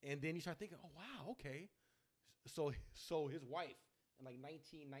 And then you start thinking, oh, wow, okay. So his wife in like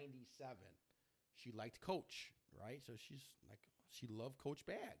 1997, she liked Coach, right? So she loved Coach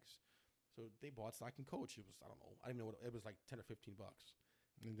bags. So they bought stock in Coach. It was, I don't know what it was, like $10 or $15.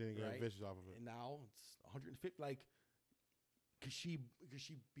 And then you got vicious off of it. And now it's 150, like, because she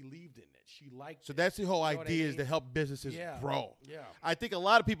believed in it. She liked So that's the whole idea, is to help businesses grow. Yeah. I think a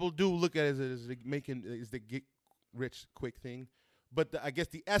lot of people do look at it as the get rich quick thing. But I guess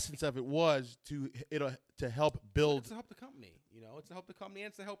the essence of it was to help build. It's to help the company. It's to help the company, and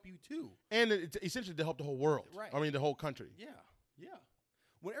it's to help you too. And it's essentially to help the whole world. Right. I mean, the whole country. Yeah.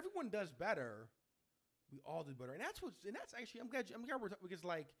 When everyone does better, we all do better. And that's actually, I'm glad we're talking, because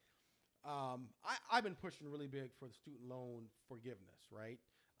like, I've been pushing really big for the student loan forgiveness, right?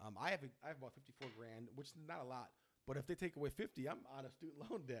 I have about $54,000, which is not a lot, but if they take away 50, I'm out of student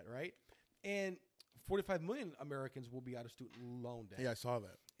loan debt, right? And 45 million Americans will be out of student loan debt. Yeah, I saw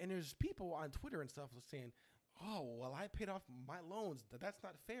that. And there's people on Twitter and stuff saying, "Oh, well, I paid off my loans. That's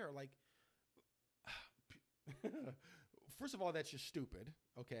not fair." Like, first of all, that's just stupid,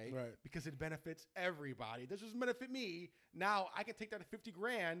 okay? Right. Because it benefits everybody. This doesn't benefit me. Now I can take that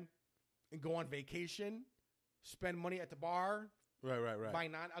 $50,000 and go on vacation, spend money at the bar, right, buy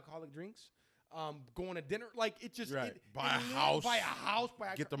non-alcoholic drinks, go on a dinner. Like, it just buy a house,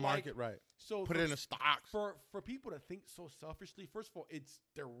 get the market right. So put it in a stock. For people to think so selfishly, first of all,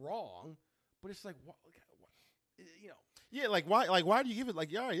 they're wrong. But it's like, what? Yeah, like why do you give it?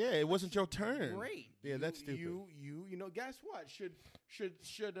 Like, yeah, it wasn't your turn. Great. Yeah, that's stupid. Guess what?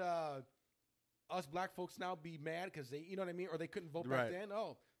 Should us black folks now be mad because they, you know what I mean, or they couldn't vote back then?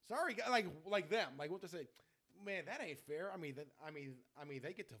 Oh, Sorry, like them. Like what they say, man, that ain't fair. I mean,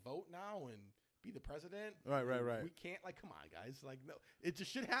 they get to vote now and be the president. Right. We can't. Like, come on, guys. Like, no, it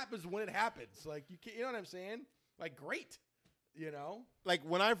just shit happens when it happens. Like, you can't. You know what I'm saying? Like, great. You know. Like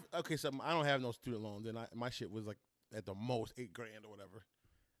when so I don't have no student loans, and my shit was like at the most $8,000 or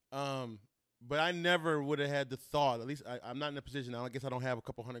whatever. But I never would have had the thought. At least I'm not in a position now. I guess I don't have a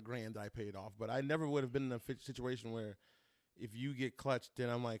couple $100,000 that I paid off. But I never would have been in a situation where, if you get clutched, then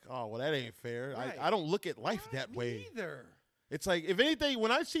I'm like, oh, well, that ain't fair. Right. I don't look at life that way either. It's like, if anything,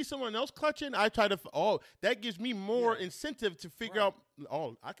 when I see someone else clutching, I try to, that gives me more incentive to figure out,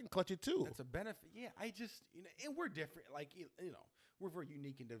 I can clutch it too. That's a benefit. Yeah, I just, and we're different. Like, we're very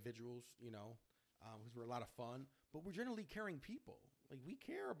unique individuals, because we're a lot of fun, but we're generally caring people. Like, we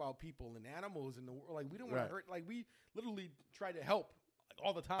care about people and animals in the world. Like, we don't want to hurt. Like, we literally try to help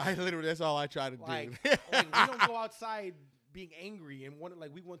all the time. That's all I try to do. Like, we don't go outside being angry and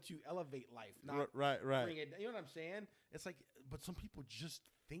we want to elevate life, not right. bring it. You know what I'm saying? It's like, but some people just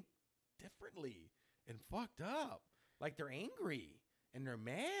think differently and fucked up. Like, they're angry and they're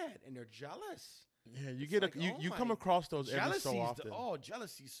mad and they're jealous. Yeah, you come across those every so often.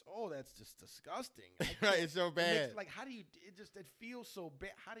 Jealousy. That's just disgusting. Right, it's so bad. How do you? It feels so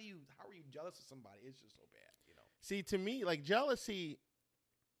bad. How are you jealous of somebody? It's just so bad. See, to me, like, jealousy.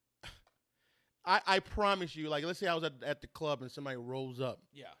 I promise you, like, let's say I was at the club and somebody rolls up.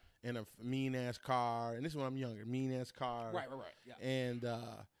 Yeah. In a mean ass car, and this is when I'm younger. Mean ass car. Right. Yeah. And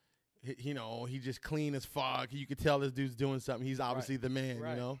he just clean as fuck. You could tell this dude's doing something. He's obviously the man.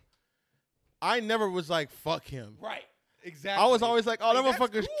 Right. I never was like, fuck him. Right. Exactly. I was always like, oh, that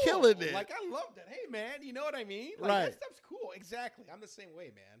motherfucker's killing it. Like, I love that. Hey, man, you know what I mean? Like, right. That stuff's cool. Exactly. I'm the same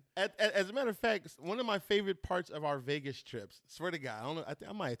way, man. As a matter of fact, one of my favorite parts of our Vegas trips, swear to God, I don't know,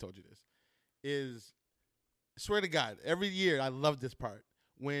 I might have told you this, is, swear to God, every year I love this part.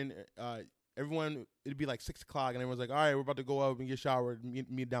 When everyone, it'd be like 6 o'clock, and everyone's like, all right, we're about to go up and get showered,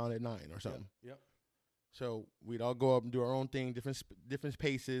 meet down at 9 or something. Yep. So we'd all go up and do our own thing, different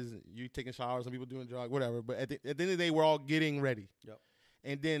paces. You taking showers, some people doing drugs, whatever. But at the end of the day, we're all getting ready. Yep.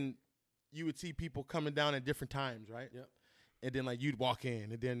 And then you would see people coming down at different times, right? Yep. And then, like, you'd walk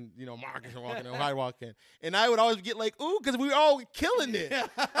in, and then, Marcus would walk in, and I'd walk in. And I would always get like, ooh, because we were all killing it.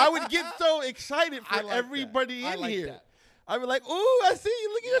 I would get so excited for everybody in here. That. I'd be like, ooh, I see you.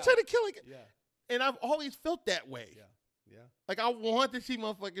 Look at you trying to kill it. Yeah. And I've always felt that way. Yeah. Like, I want to see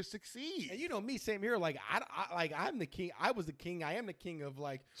motherfuckers succeed. And me, same here. Like, I'm the king. I was the king. I am the king of,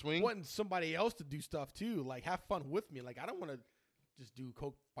 like, swing, wanting somebody else to do stuff too. Like, have fun with me. Like, I don't want to just do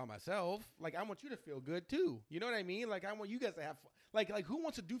coke by myself. Like, I want you to feel good too. You know what I mean? Like, I want you guys to have fun. Like who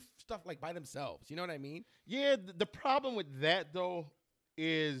wants to do stuff like by themselves? You know what I mean? Yeah. The problem with that though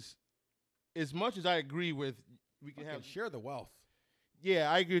is, as much as I agree with, we can share the wealth.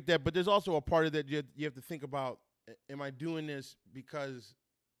 Yeah, I agree with that. But there's also a part of that you have to think about. Am I doing this because,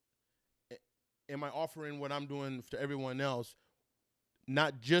 am I offering what I'm doing to everyone else,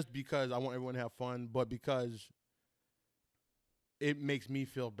 not just because I want everyone to have fun, but because it makes me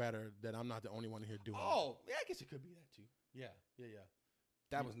feel better that I'm not the only one here doing it. Oh, yeah, I guess it could be that too. Yeah.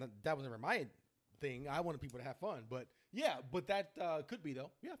 That was never my thing. I wanted people to have fun, but that could be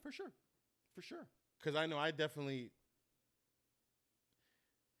though. Yeah, for sure. Because I know I definitely.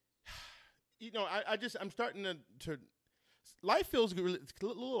 I'm starting to life feels good. It's a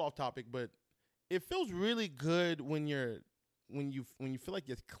little off topic, but it feels really good when you feel like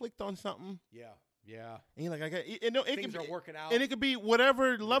you clicked on something. Yeah. And you're like, things are working out. And it could be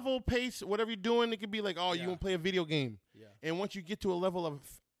whatever level, pace, whatever you're doing. It could be like, you want to play a video game. Yeah. And once you get to a level of,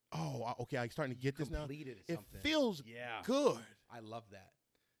 okay, I'm starting to get this now. It feels good. I love that.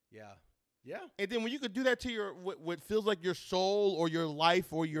 Yeah. And then when you could do that to your what feels like your soul or your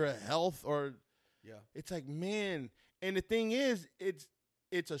life or your health or it's like, man. And the thing is, it's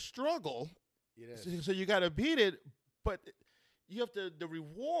a struggle. It is. So you got to beat it, but you have to the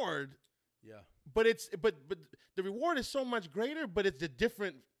reward. Yeah. But the reward is so much greater, but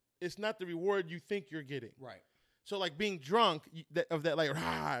it's not the reward you think you're getting. Right. So like being drunk that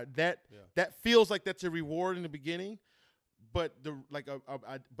feels like that's a reward in the beginning. But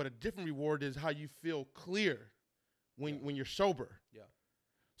but a different reward is how you feel clear when you're sober. Yeah.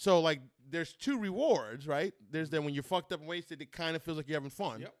 So like there's 2 rewards, right? There's that when you're fucked up and wasted, it kind of feels like you're having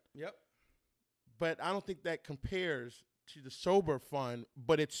fun. Yep. But I don't think that compares to the sober fun,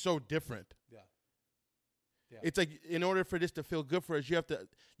 but it's so different. Yeah. It's like in order for this to feel good for us, you have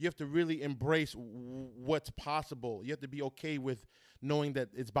to really embrace what's possible. You have to be okay with knowing that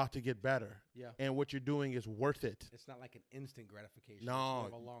it's about to get better. Yeah. And what you're doing is worth it. It's not like an instant gratification. No.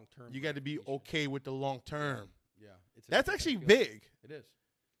 It's more of a long-term. You got to be okay with the long term. Yeah. That's actually big. It is.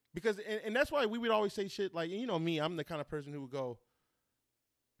 Because and that's why we would always say shit like, you know me, I'm the kind of person who would go.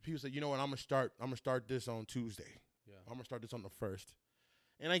 People say, you know what, I'm gonna start this on Tuesday. Yeah. I'm gonna start this on the 1st.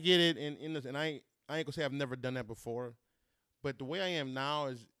 And I get it, and I ain't gonna say I've never done that before, but the way I am now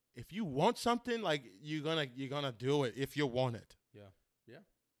is, if you want something, like you're gonna do it if you want it. Yeah. Yeah.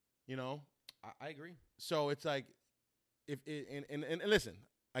 You know? I agree. So it's like, if it, and listen,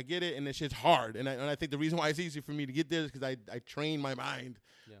 I get it, and this shit's hard, and I think the reason why it's easy for me to get there is because I train my mind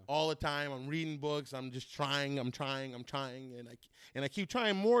all the time. I'm reading books. I'm just trying. I'm trying, and I keep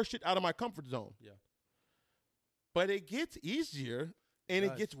trying more shit out of my comfort zone. Yeah. But it gets easier, and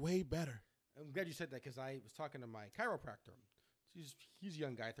it gets way better. I'm glad you said that, because I was talking to my chiropractor. He's a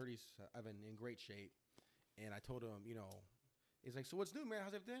young guy, 30s, in great shape, and I told him, you know, he's like, so what's new, man?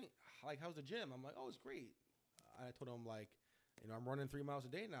 How's everything? Like, how's the gym? I'm like, oh, it's great. And I told him, like, you know, I'm running 3 miles a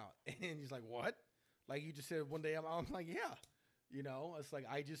day now. And he's like, what? Like, you just said one day. I'm like, yeah. You know, it's like,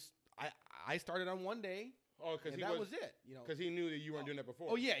 I started on one day. Oh, because that was it. You know, because he knew that you weren't doing that before.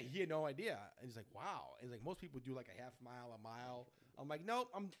 Oh yeah, he had no idea. And he's like, wow. And he's like, most people do like a half mile, a mile. I'm like, nope,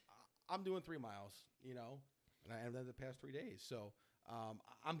 I'm doing 3 miles. You know, and I have done the past 3 days. So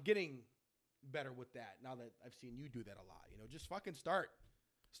I'm getting better with that now that I've seen you do that a lot. You know, just fucking start.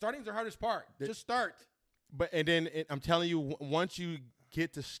 Starting's the hardest part. Just start. And then I'm telling you, once you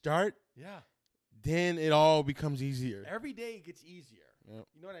get to start, then it all becomes easier. Every day gets easier. Yep.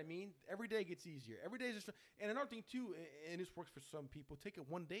 You know what I mean? Every day gets easier. Every day is just, and another thing too, and this works for some people, take it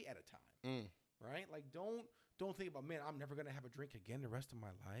one day at a time. Right? Like don't think about, man, I'm never gonna have a drink again the rest of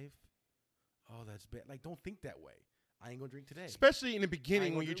my life. Oh, that's bad. Like, don't think that way. I ain't gonna drink today. Especially in the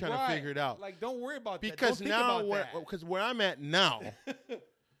beginning when you're trying to figure it out. Like, don't worry about that. Don't think now, about because where I'm at now,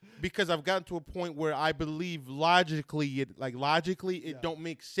 because I've gotten to a point where I believe logically, it don't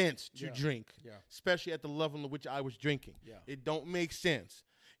make sense to drink, especially at the level at which I was drinking. It don't make sense.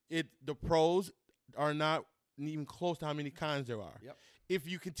 The pros are not even close to how many cons there are. If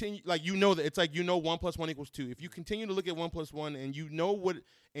you continue, like, you know that it's like, 1 + 1 = 2. If you continue to look at 1 + 1 and you know what,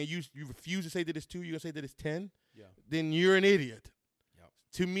 and you refuse to say that it's 2, you're gonna say that it's 10. Then you're an idiot.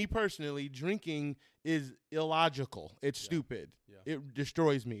 To me personally, drinking is illogical. It's stupid. It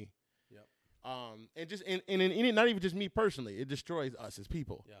destroys me. And just and not even just me personally, it destroys us as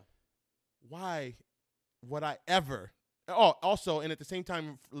people. Why would I ever? Oh, also, and at the same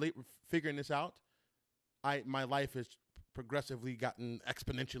time, figuring this out, my life has progressively gotten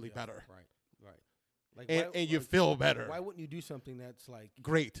expensially better. Right. Like, and you feel better. Why wouldn't you do something that's like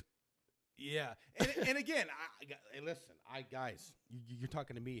great? Yeah, and again, listen, guys, you're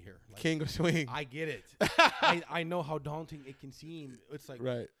talking to me here, like, King of Swing. I get it. I know how daunting it can seem. It's like,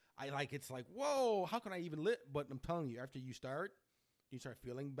 it's like, whoa, how can I even live? But I'm telling you, after you start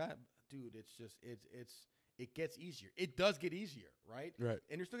feeling bad, dude. It's just it gets easier. It does get easier, right? Right.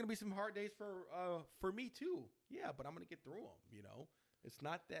 And there's still gonna be some hard days for me too. Yeah, but I'm gonna get through them. You know, it's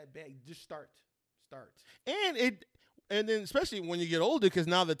not that bad. Just start. And then especially when you get older, because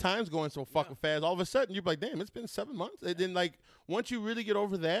now the time's going so fucking fast, all of a sudden you're like, damn, it's been 7 months. And then, like, once you really get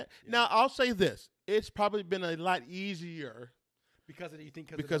over that, now I'll say this, it's probably been a lot easier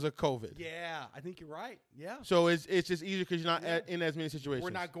because of COVID. Yeah, I think you're right. Yeah. So it's just easier because you're not in as many situations.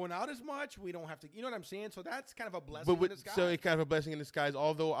 We're not going out as much. We don't have to. You know what I'm saying? So that's kind of a blessing in disguise. So it's kind of a blessing in disguise.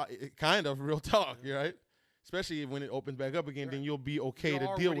 Although it kind of real talk, right? Especially when it opens back up again, then you'll be okay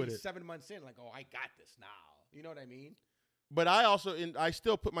to deal with it. 7 months in, like, oh, I got this now. You know what I mean? But I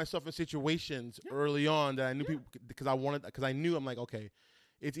still put myself in situations early on that I knew people, because I knew, I'm like, okay,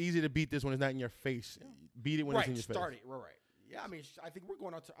 it's easy to beat this when it's not in your face. Beat it when it's in your face. Start it. Right. Yeah, I mean, I think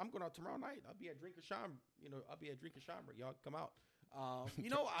I'm going out tomorrow night. I'll be at Drink of Schaumburg. I'll be at Drink of Schaumburg. Y'all come out.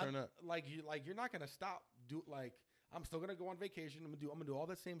 You're not gonna stop. I'm still gonna go on vacation. I'm gonna do all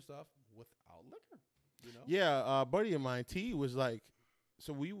that same stuff without liquor. You know? Yeah, a buddy of mine, T, was like,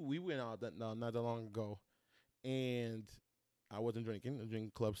 so we went out not that long ago, and I wasn't drinking. I was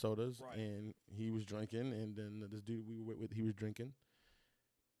drinking club sodas, and he was drinking, and then this dude we were with, he was drinking,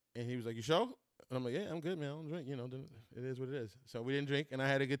 and he was like, "You sure?" And I'm like, "Yeah, I'm good, man. I don't drink. It is what it is." So we didn't drink, and I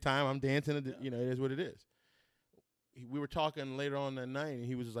had a good time. I'm dancing. It is what it is. We were talking later on that night, and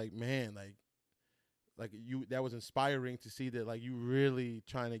he was just like, "Man, like you, that was inspiring to see that, like, you really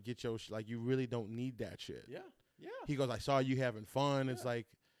trying to get your like you really don't need that shit." Yeah. He goes, "I saw you having fun." It's like,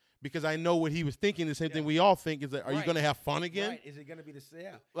 because I know what he was thinking. The same thing we all think is that, are you going to have fun again? Right. Is it going to be the same?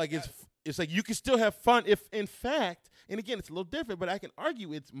 Yeah. Like, it's like you can still have fun if, in fact, and again, it's a little different, but I can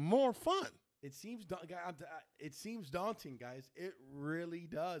argue it's more fun. It seems daunting, guys. It really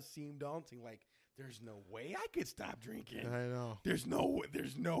does seem daunting. Like, there's no way I could stop drinking. I know. There's no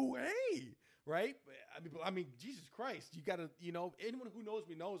way. right? I mean, Jesus Christ, you gotta, anyone who knows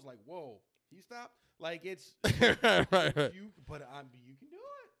me knows, like, whoa, he stopped. Like it's right. But you can do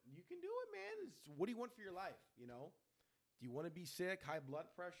it. You can do it, man. What do you want for your life? Do you want to be sick, high blood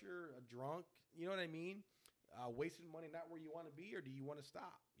pressure, drunk? You know what I mean? Wasting money not where you want to be, or do you want to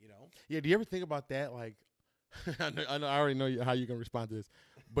stop? Yeah. Do you ever think about that? Like, I know. I already know how you're gonna respond to this,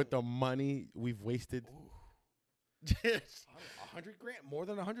 but the money we've wasted. Just $100,000, more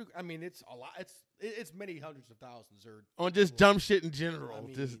than 100. I mean, it's a lot. It's many hundreds of thousands, or on just dumb shit in general. I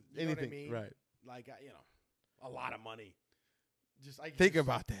mean, just anything, right? Like a lot of money. Think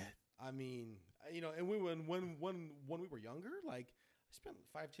about that. I mean, and when we were younger, like I spent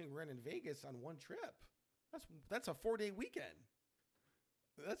 $5-10 grand in Vegas on one trip. That's a 4-day weekend.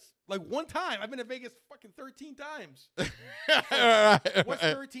 That's like one time. I've been to Vegas fucking 13 times. What's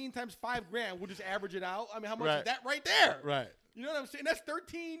 13 times $5 grand? We'll just average it out. I mean, how much is that right there? Right. You know what I'm saying? That's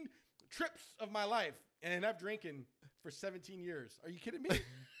 13 trips of my life, and I've drinking for 17 years. Are you kidding me?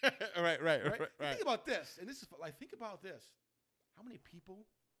 Right. Think about this, and this is like, think about this. How many people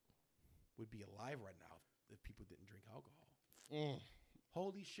would be alive right now if people didn't drink alcohol?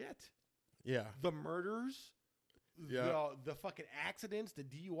 Holy shit. Yeah. The murders. Yeah. The fucking accidents, the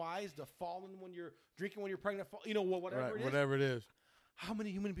DUIs, the falling when you're drinking when you're pregnant, whatever it is. Whatever it is. How many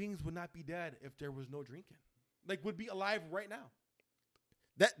human beings would not be dead if there was no drinking? Like, would be alive right now.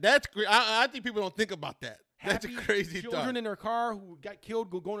 That's great. I think people don't think about that. That's a crazy children thought. In their car who got killed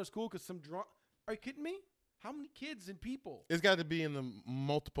going to school because some drunk. Are you kidding me? How many kids and people? It's got to be in the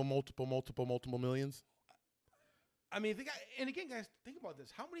multiple millions. I mean, and again, guys, think about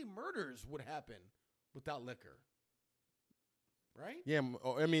this. How many murders would happen without liquor? Right? Yeah,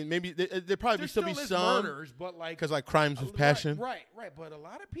 I mean, maybe there probably still be some murders, but like because like crimes with passion. Right. But a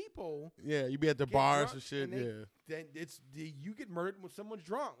lot of people. Yeah, you be at the bars and shit. Then you get murdered when someone's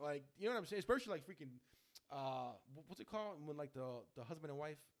drunk. Like, you know what I'm saying? Especially like freaking, what's it called when like the husband and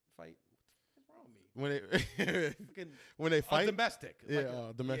wife fight? What's wrong with me? When they fight, domestic.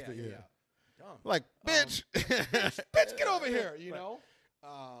 Yeah, domestic. Yeah. Dumb. Like bitch, bitch, get over here.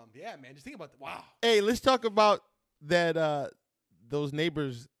 Yeah, man. Just think about that. Wow. Hey, let's talk about that. Those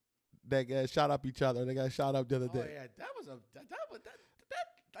neighbors that got shot up each other. They got shot up the other day. Oh yeah,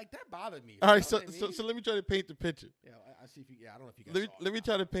 that bothered me. All right, so let me try to paint the picture. Yeah, I see if you. Yeah, I don't know if you guys. Let me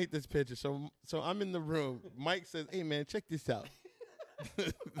try to paint this picture. So I'm in the room. Mike says, "Hey man, check this out."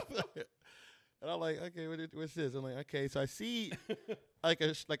 And I'm like, "Okay, what's this?" I'm like, "Okay." So I see like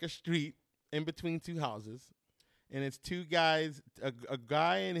a street in between two houses, and it's two guys, a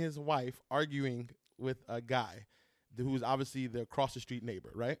guy and his wife arguing with a guy who's obviously the across the street neighbor,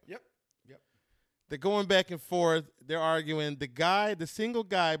 right? Yep. They're going back and forth. They're arguing. The single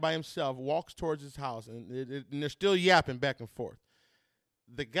guy by himself walks towards his house, and they're still yapping back and forth.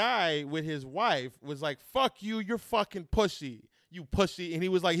 The guy with his wife was like, "Fuck you, you're fucking pussy, you pussy," and he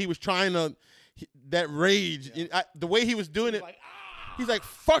was trying to that rage. Yeah. The way he was doing it, he's like,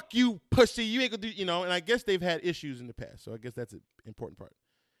 "Fuck you, pussy, you ain't gonna do," And I guess they've had issues in the past, so I guess that's an important part.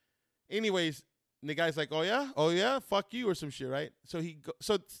 Anyways. And the guy's like, "Oh yeah, fuck you," or some shit, right? So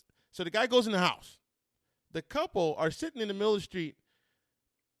so the guy goes in the house. The couple are sitting in the middle of the street.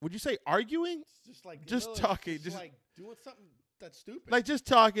 Would you say arguing? Just talking, just like doing something that's stupid. Like just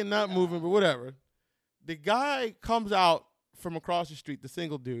talking, not moving, but whatever. The guy comes out from across the street, the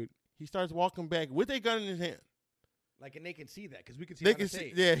single dude. He starts walking back with a gun in his hand. Like, and they can see that because we can see. They can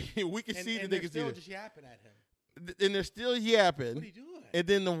see. Yeah, we can see that they can see. And they're still just yapping at him. And they're still yapping. What are you doing? And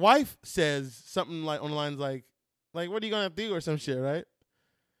then the wife says something like on the lines like, "What are you gonna do?" or some shit, right?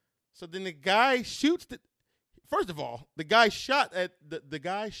 So then the guy shoots. First of all, the guy shot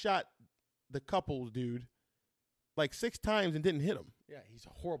the couple's dude like 6 times and didn't hit him. Yeah, he's a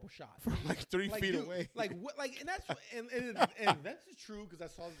horrible shot from like 3 feet away. Like what? Like, and that's and that's true because I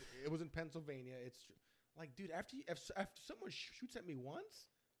saw it was in Pennsylvania. It's true. Like, dude, after someone shoots at me once,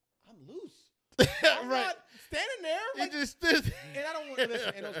 I'm loose. I'm not standing there. Like, and I don't want to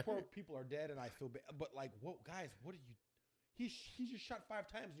listen. And those poor people are dead, and I feel bad. But like, whoa, guys, what are you? He just shot 5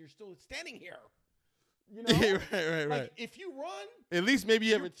 times, and you're still standing here. You know, right. If you run, at least maybe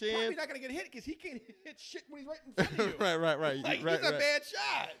you have a chance. You're probably not gonna get hit because he can't hit shit when he's right in front of you. right. Like, he's a bad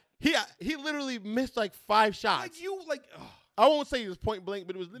shot. He literally missed like 5 shots. I won't say it was point blank,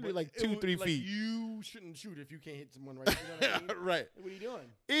 but it was literally like 2-3 feet. You shouldn't shoot if you can't hit someone right. You know what I mean? Right. What are you doing?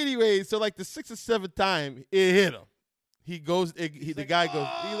 Anyway, so like the 6th or 7th time, it hit him. He goes. The guy goes.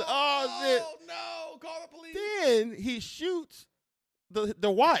 He's like, "Oh shit! Oh no! Call the police!" Then he shoots the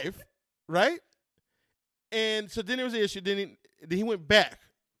wife, right? And so then there was an issue. Then he went back.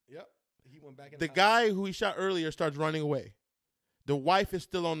 Yep. He went back. The guy who he shot earlier starts running away. The wife is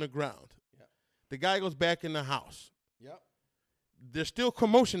still on the ground. Yep. The guy goes back in the house. Yep. There's still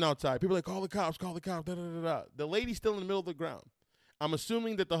commotion outside. People are like, call the cops, da, da, da, da. The lady's still in the middle of the ground. I'm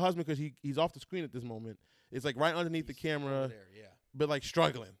assuming that the husband, because he's off the screen at this moment, is like right underneath the camera, there, yeah. but like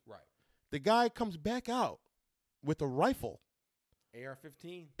struggling. Right. The guy comes back out with a rifle.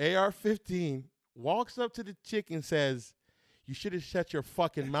 AR-15. AR-15, walks up to the chick and says, you should have shut your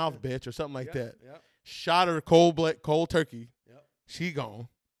fucking mouth, bitch, or something like that. Yep. Shot her cold turkey. Yep. She gone.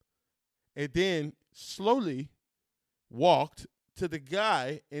 And then slowly walked to the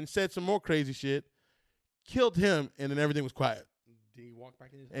guy and said some more crazy shit, killed him, and then everything was quiet. Did he walk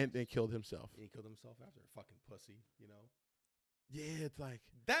back in his house? And then killed himself. He killed himself after a fucking pussy, you know? Yeah, it's like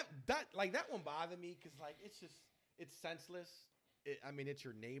that one bothered me because like it's senseless. It's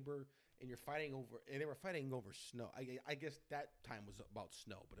your neighbor and you're fighting over, and they were fighting over snow. I guess that time was about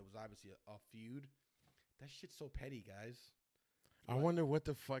snow, but it was obviously a feud. That shit's so petty, guys. I wonder what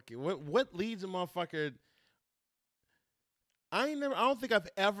the fuck what leads a motherfucker. I don't think I've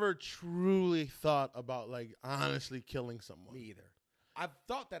ever truly thought about like honestly killing someone. Me either. I've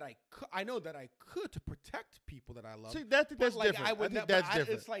thought that I could. I know that I could to protect people that I love. See, that's different. I think that's different.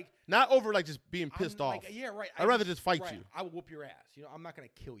 It's like not over like just being pissed off. Like, yeah, right. I'd rather just fight you. I will whoop your ass. You know, I'm not gonna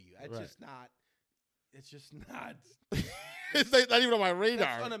kill you. It's right. just not. It's just not. It's like not even on my radar.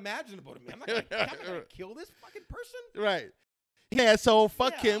 That's unimaginable to me. I'm not gonna kill this fucking person. Right. Yeah. So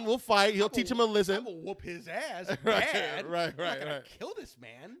fuck him. We'll fight. He'll teach him a lesson. I will whoop his ass. Right. Bad. Right. I'm not gonna kill this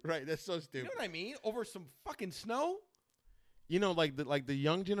man. Right. That's so stupid. You know what I mean? Over some fucking snow. You know, like the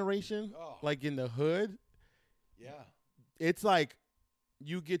young generation, like in the hood. Yeah. It's like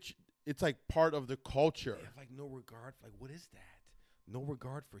it's like part of the culture. They have like no regard for, like, what is that? No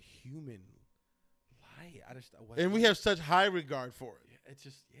regard for human life. And we have such high regard for it. Yeah, it's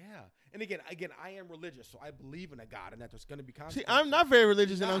just, And again, I am religious, so I believe in a God and that there's going to be consequences. See, I'm not very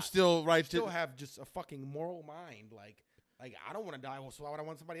religious, and I'm still right. I still have just a fucking moral mind, like I don't want to die, so why would I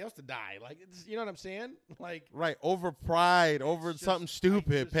want somebody else to die? Like, you know what I'm saying? Like, right, over pride, over something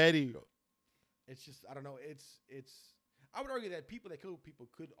stupid, petty. It's just, I don't know. It's. I would argue that people that kill people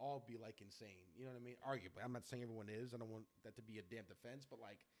could all be like insane. You know what I mean? Arguably, I'm not saying everyone is. I don't want that to be a damn defense, but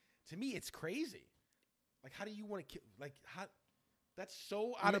like, to me, it's crazy. Like, how do you want to kill? Like, how? That's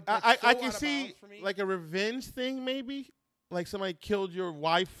so out of. I can see like a revenge thing, maybe. Like somebody killed your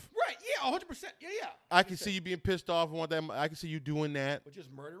wife. Right, yeah, 100%. Yeah. 100%. I can see you being pissed off and want that. I can see you doing that. But just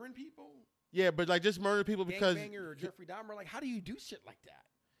murdering people? Yeah, but like just murdering people because. Gangbanger or Jeffrey Dahmer, like, how do you do shit like that?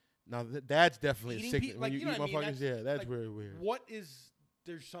 Now, that's definitely a sickness. When like, you eat motherfuckers, that's like, very weird. What is,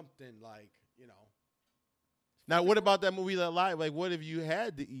 there's something like, you know. Now, what about that movie, Alive? Like, what if you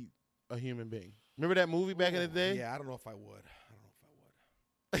had to eat a human being? Remember that movie back in the day? Yeah, I don't know if I would.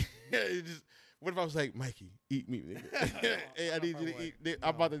 What if I was like, Mikey, eat me, nigga? Hey, I need you to eat. I'm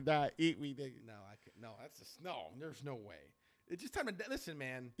about to die. Eat me, nigga. No, that's just no. There's no way. It's just time to listen,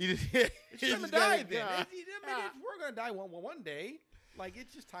 man. It's just time to die. Then we're gonna die one day. Like,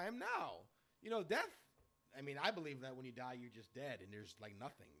 it's just time now. You know, death. I mean, I believe that when you die, you're just dead, and there's like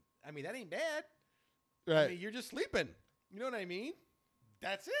nothing. I mean, that ain't bad. Right. I mean, you're just sleeping. You know what I mean?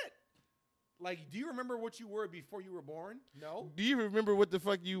 That's it. Like, do you remember what you were before you were born? No. Do you remember what the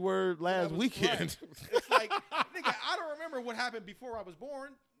fuck you were last weekend? Right. It's like, nigga, I don't remember what happened before I was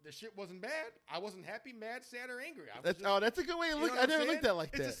born. The shit wasn't bad. I wasn't happy, mad, sad, or angry. That's a good way to look. I never looked at it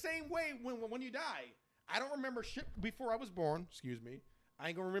like that. It's the same way when you die. I don't remember shit before I was born. Excuse me. I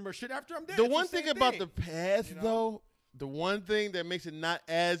ain't gonna remember shit after I'm dead. The one thing about the past, though, the one thing that makes it not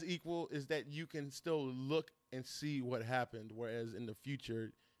as equal is that you can still look and see what happened, whereas in the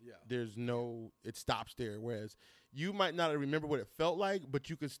future, there's no, it stops there. Whereas you might not remember what it felt like, but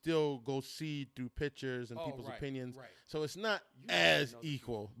you could still go see through pictures and people's opinions. Right. So it's not as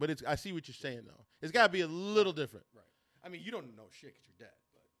equal, but it's. I see what you're saying though. It's got to be a little different. Right. I mean, you don't know shit because you're dead.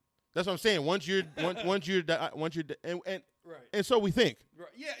 But that's what I'm saying. Once you're and so we think. Right.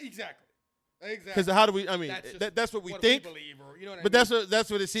 Yeah. Exactly. Because how do we? I mean, that's what we think. We believe, or, you know what I but mean?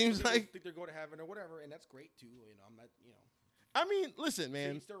 that's what it seems like. Think they're going to heaven or whatever, and that's great too. You know, I'm not. You know. I mean, listen,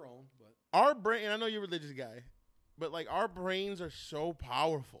 man. Each their own, but our brain. And I know you're a religious guy, but like our brains are so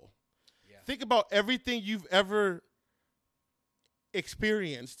powerful. Yeah. Think about everything you've ever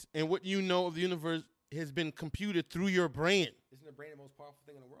experienced and what you know of the universe has been computed through your brain. Isn't the brain the most powerful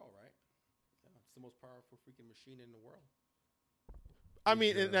thing in the world, right? Yeah, it's the most powerful freaking machine in the world. I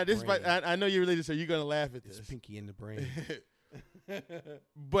mean, now this. I know you're religious, so you're gonna laugh at this. It's pinky in the brain.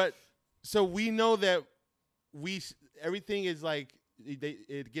 But so we know that everything is like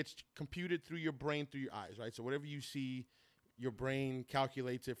it gets computed through your brain, through your eyes, right? So whatever you see, your brain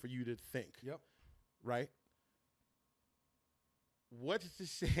calculates it for you to think. Yep. Right? what's to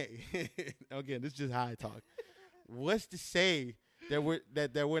say? Again, this is just how I talk. What's to say that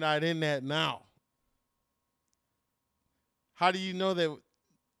we're not in that now? How do you know that?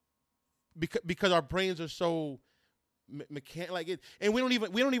 Because our brains are so mechanical, like it, and we don't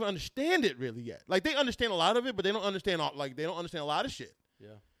even understand it really yet. Like they understand a lot of it, but they don't understand a lot of shit. Yeah.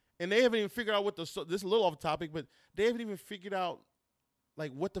 And they haven't even figured out this is a little off topic, but they haven't even figured out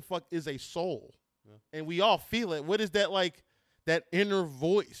like what the fuck is a soul. Yeah. And we all feel it. What is that, like that inner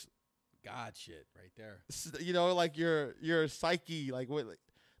voice? God shit right there. You know, like your psyche, like what, like,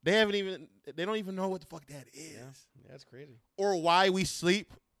 they don't even know what the fuck that is. Yeah, that's crazy. Or why we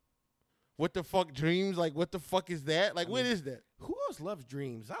sleep. What the fuck dreams? Like what the fuck is that? Like what is that? Who else loves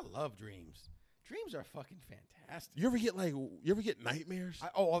dreams? I love dreams. Dreams are fucking fantastic. You ever get nightmares?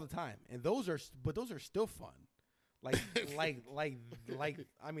 All the time. And those are still fun. Like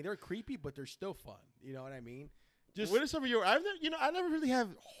I mean, they're creepy, but they're still fun. You know what I mean? Just what are some of your? I never really have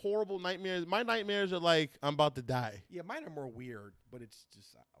horrible nightmares. My nightmares are like I'm about to die. Yeah, mine are more weird, but it's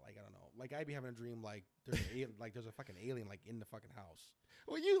just like I don't know. Like I'd be having a dream like there's a fucking alien like in the fucking house.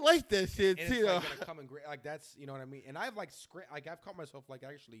 Well, you like that shit and too. It's like gonna come and like that's you know what I mean. And I've like I've caught myself like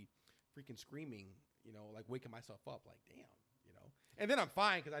actually freaking screaming, you know, like waking myself up, like damn, you know. And then I'm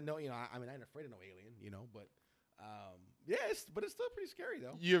fine because I know, you know, I mean I ain't afraid of no alien, you know, but. Yeah, but it's still pretty scary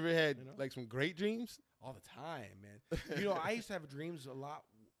though. You ever had like some great dreams? All the time, man. You know, I used to have dreams a lot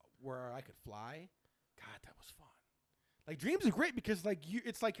where I could fly. God, that was fun. Like dreams are great because like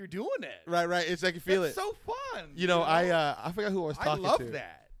it's like you're doing it. Right. It's like you feel it's so fun. You know, I forgot who I was talking to. I love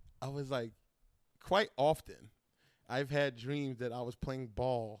that. I was like, quite often, I've had dreams that I was playing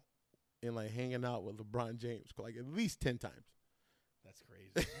ball and like hanging out with LeBron James like at least 10 times. That's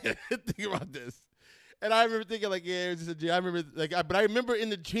crazy. Think about this. And I remember thinking, like, yeah, it was just a dream. I remember, like, but I remember in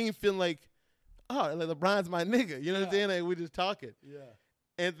the dream feeling like, oh, like LeBron's my nigga. You know what I'm saying? Like, we're just talking. Yeah.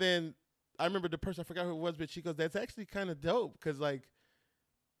 And then I remember the person, I forgot who it was, but she goes, that's actually kind of dope because, like,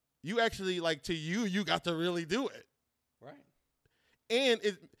 you actually, like, you got to really do it. Right. And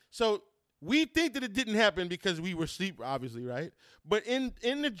so we think that it didn't happen because we were asleep, obviously, right? But in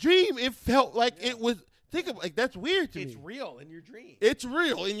the dream, it felt like it was, think of, like, that's weird to me. It's real in your dream. It's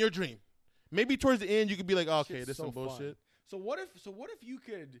real in your dream. Maybe towards the end you could be like, oh, okay, Shit's this is some bullshit. So what if you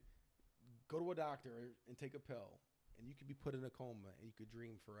could go to a doctor and take a pill and you could be put in a coma and you could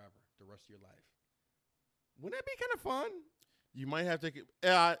dream forever the rest of your life? Wouldn't that be kind of fun? You might have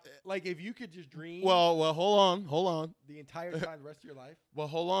to like if you could just dream. Well, hold on. The entire time, the rest of your life. Well,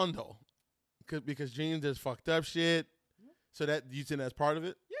 hold on though, because dreams is fucked up shit. Yeah. So that you think that's part of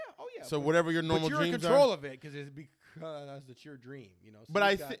it. Yeah. Oh yeah. So whatever your normal dreams are, you're in control of it because it's your dream, you know. So but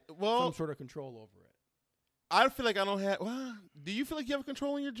I think some sort of control over it. I feel like I don't have. Well, do you feel like you have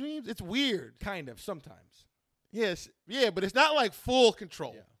control in your dreams? It's weird. Kind of sometimes. Yes. Yeah, but it's not like full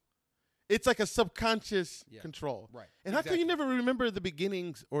control. Yeah. It's like a subconscious control. Right. And how come you never remember the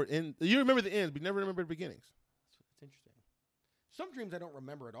beginnings or end? You remember the ends, but you never remember the beginnings. It's interesting. Some dreams I don't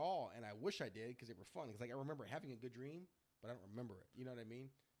remember at all, and I wish I did because they were fun. It's like I remember having a good dream, but I don't remember it. You know what I mean?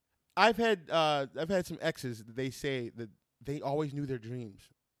 I've had some exes that they say that they always knew their dreams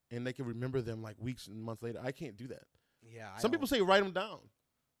and they can remember them like weeks and months later. I can't do that. Yeah. Some people say write them down.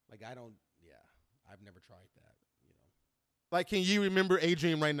 Like I don't. Yeah, I've never tried that. You know. Like, can you remember a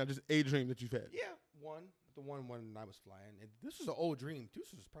dream right now? Just a dream that you've had? Yeah, the one when I was flying. And this was an old dream.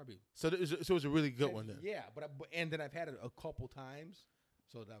 This was probably so it was a really good one then. Yeah, and then I've had it a couple times,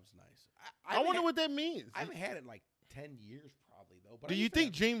 so that was nice. I wonder what that means. I haven't had it in like 10 years probably though. But do you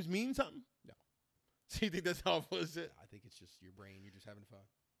think dreams mean something? No. So you think that's how it was? I think it's just your brain. You're just having fun.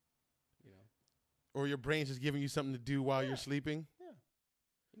 You know. Or your brain's just giving you something to do while you're sleeping. Yeah.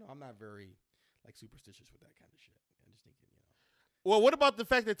 You know, I'm not very like superstitious with that kind of shit. I'm just thinking, you know. Well, what about the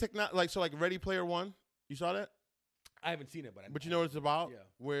fact that like Ready Player One? You saw that? I haven't seen it, but you know what it's about? Yeah.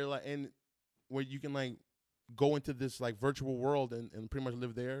 Where you can like go into this like virtual world and pretty much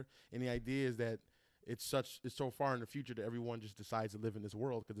live there. And the idea is that it's so far in the future that everyone just decides to live in this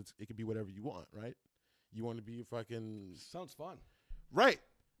world because it can be whatever you want, right? You want to be fucking. Sounds fun. Right.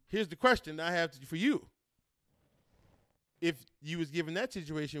 Here's the question I have for you. If you was given that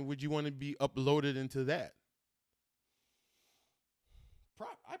situation, would you want to be uploaded into that?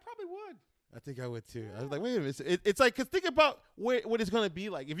 I probably would. I think I would too. Yeah. I was like, wait a minute. It's like, because think about what it's going to be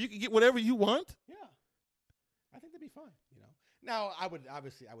like. If you could get whatever you want. Yeah. I think that'd be fun, you know. Now, I would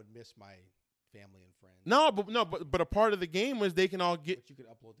miss my family and friends. But a part of the game was they can all get. But you could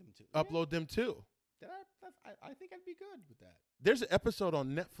upload them too. Upload them too. I think I'd be good with that. There's an episode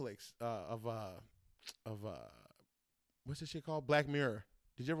on Netflix of what's this shit called? Black Mirror.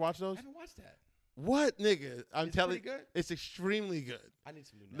 Did you ever watch those? I haven't watched that. What, nigga? I'm It's telling pretty good? it's extremely good. I need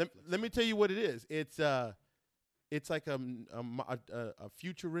some new Netflix. Let me tell you what it is. It's like a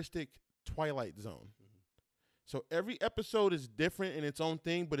futuristic Twilight Zone. So every episode is different in its own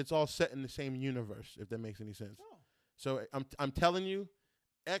thing, but it's all set in the same universe, if that makes any sense. Oh. So I'm telling you,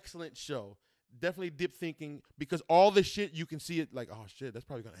 excellent show. Definitely deep thinking, because all the shit you can see it like, oh shit, that's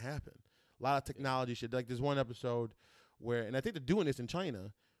probably gonna happen. A lot of technology shit. Like there's one episode where, and I think they're doing this in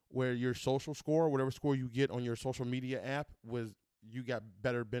China, where your social score, whatever score you get on your social media app, you got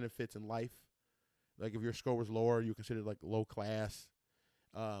better benefits in life. Like if your score was lower, you considered like low class.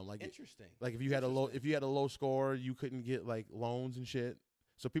 Like interesting. Like if you had a low score, you couldn't get like loans and shit.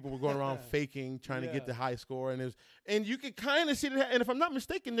 So people were going around faking, trying to get the high score, and you could kind of see that. And if I'm not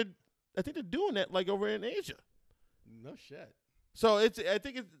mistaken, I think they're doing that like over in Asia. No shit. So I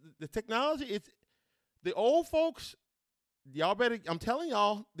think it's the technology. It's the old folks. Y'all better. I'm telling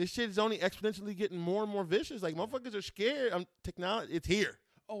y'all, this shit is only exponentially getting more and more vicious. Like motherfuckers are scared. Technology. It's here.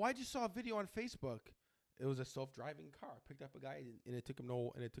 Oh, I just saw a video on Facebook. It was a self-driving car. Picked up a guy and it took him to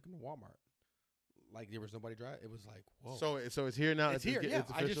Walmart. Like there was nobody driving. It was like, whoa. So it's here now. It's here. Yeah,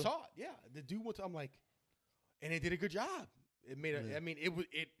 it's I just saw it. Yeah, the dude went to. I'm like, and it did a good job. It made a. I mean,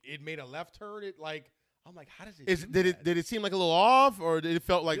 it made a left turn. I'm like, how does it? Did it seem like a little off, or did it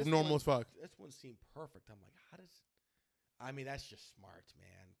felt like normal as fuck? This one seemed perfect. I'm like, how does? I mean, that's just smart,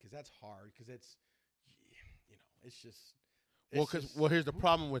 man. Because that's hard. Because it's, it's just. Here's the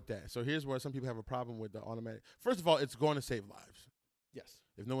problem with that. So here's where some people have a problem with the automatic. First of all, it's going to save lives. Yes.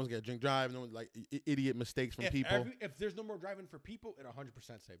 If no one's got to drink drive, no one's like idiot mistakes from people. If there's no more driving for people, it 100%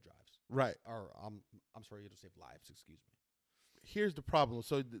 save drives. Right. Or I'm sorry, it'll save lives. Excuse me. Here's the problem.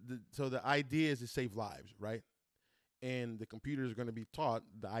 So the idea is to save lives, right? And the computers are going to be taught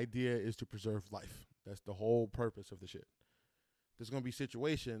the idea is to preserve life. That's the whole purpose of the shit. There's going to be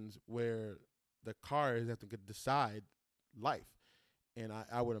situations where the cars have to decide life. And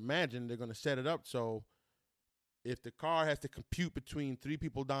I would imagine they're going to set it up so if the car has to compute between 3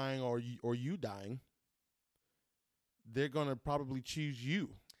 people dying or you dying, they're going to probably choose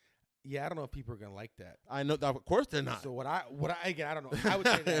you. Yeah, I don't know if people are going to like that. I know that, of course they're not. So I don't know. I would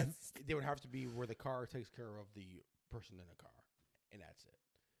say that they would have to be where the car takes care of the person in the car, and that's it.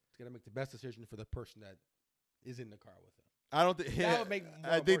 It's going to make the best decision for the person that is in the car with them. I don't think that would make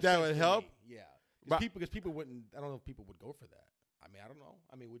I think that would help. Yeah. Because people wouldn't. I don't know if people would go for that. I mean, I don't know.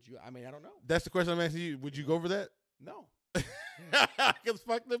 I mean, would you? I mean, I don't know. That's the question I'm asking you. Would you go for that? No. Because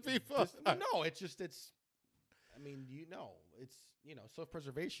fuck the people. No, it's just I mean, it's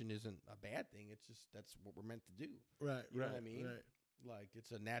self-preservation isn't a bad thing. It's just that's what we're meant to do. Right. You know what I mean? Right. Like it's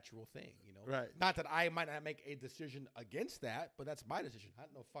a natural thing. Right. Not that I might not make a decision against that, but that's my decision. I'm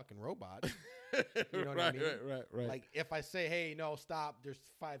no fucking robot. You know what I mean? Right. Like if I say, hey, no, stop. There's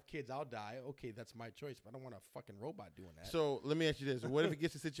 5 kids. I'll die. Okay, that's my choice. But I don't want a fucking robot doing that. So let me ask you this: what if it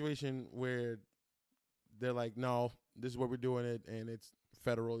gets a situation where they're like, no, this is what we're doing it, and it's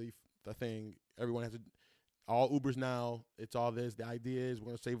federally the thing. Everyone has to. All Ubers now. It's all this. The idea is we're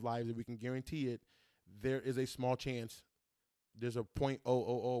going to save lives, and we can guarantee it. There is a small chance. There's a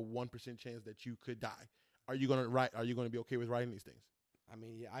 0.0001% chance that you could die. Are you going to write? Are you going to be okay with writing these things? I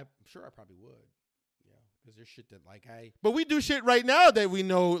mean, yeah, I'm sure I probably would. Yeah, because there's shit that But we do shit right now that we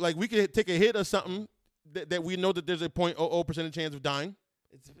know, like we could take a hit or something that we know that there's a 0.00% chance of dying.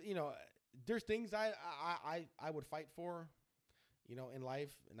 It's there's things I would fight for, in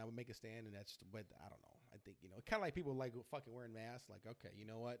life, and I would make a stand, and that's. But I don't know. I think kind of like people like fucking wearing masks. Like, okay, you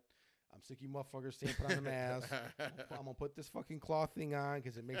know what? I'm sick of you motherfuckers saying put on a mask. I'm going to put this fucking cloth thing on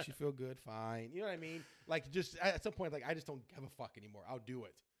because it makes you feel good. Fine. You know what I mean? Like, just at some point, like, I just don't give a fuck anymore. I'll do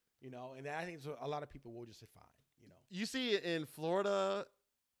it. And I think a lot of people will just say fine. You see it in Florida,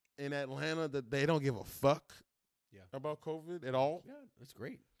 in Atlanta, that they don't give a fuck about COVID at all. Yeah, it's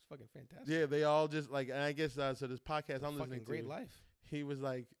great. It's fucking fantastic. Yeah, they all just like, and I guess, so this podcast I'm listening to. Great life. He was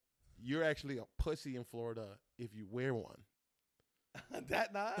like, you're actually a pussy in Florida if you wear one.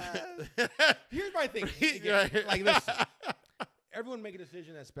 Here's my thing. Again, like, listen, everyone make a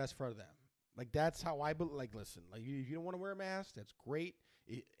decision that's best for them. Like, that's how I believe. Like, listen, like, if you don't want to wear a mask, that's great.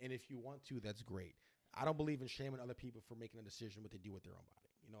 And if you want to, that's great. I don't believe in shaming other people for making a decision what they do with their own body.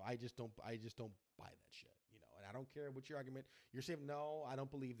 I just don't buy that shit. And I don't care what your argument. You're saying, no, I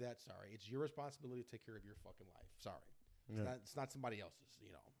don't believe that. Sorry. It's your responsibility to take care of your fucking life. Sorry. It's not somebody else's,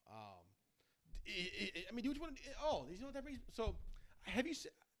 I mean, do what you want to do. Oh, you know what that brings? So, have you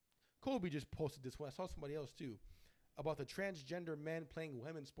seen, Kobe just posted this one. I saw somebody else too about the transgender men playing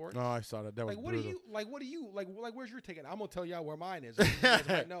women's sports. Oh, I saw that. That was brutal. What do you where's your take? I'm gonna tell y'all where mine is. You guys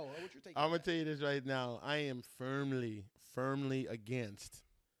might know. What's your take? I'm gonna tell you this right now. I am firmly against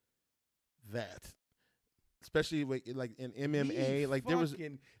that, especially like in MMA. Like there was.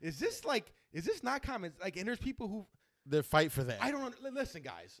 Is this not common? Like, and there's people who they fight for that. I don't listen,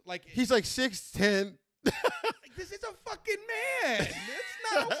 guys. Like he's like 6'10". Like, this is a fucking man. It's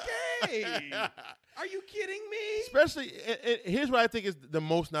not okay. Are you kidding me? Especially, here's what I think is the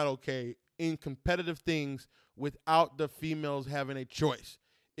most not okay in competitive things without the females having a choice.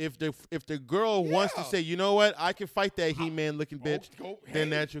 If the girl wants to say, you know what, I can fight that He-Man looking bitch,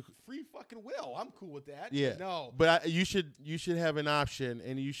 then that's your free fucking will. I'm cool with that. Yeah. No. But you should have an option,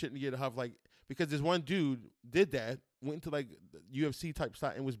 and you shouldn't get huffed like because this one dude did that, went into like UFC type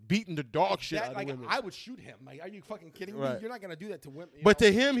side and was beating the dog shit out of women. I would shoot him. Like, are you fucking kidding me? You're not gonna do that to women. But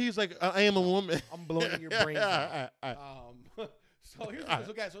to him, he's like, I am a woman. I'm blowing your brains out. So here's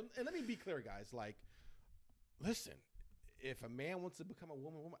so guys. So, and let me be clear, guys. Like, listen, if a man wants to become a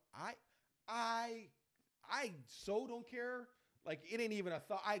woman, I so don't care. Like, it ain't even a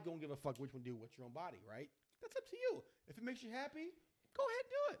thought. I don't give a fuck which one do with your own body, right? That's up to you. If it makes you happy, go ahead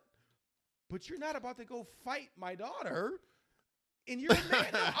and do it. But you're not about to go fight my daughter, and you're a man.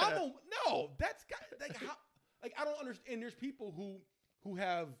 No, that's like how. Like, I don't understand. And there's people who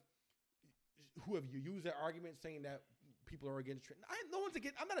have used that argument saying that people are against.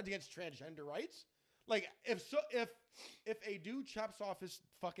 I'm not against transgender rights. Like, if a dude chops off his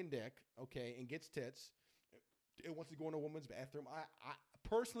fucking dick, okay, and gets tits, and wants to go in a woman's bathroom, I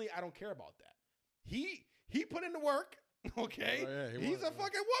personally I don't care about that. He put in the work, okay. Oh, yeah, he's a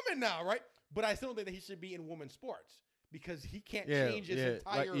fucking woman now, right? But I still don't think that he should be in women's sports because he can't change his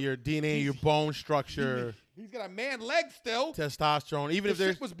entire like your DNA, your bone structure. He's got a man leg still. Testosterone. Even if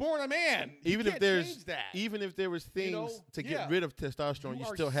there was born a man. Even if there was things to get rid of testosterone, you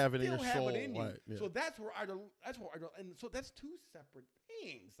still have it in your soul. Right, yeah. So that's where and so that's two separate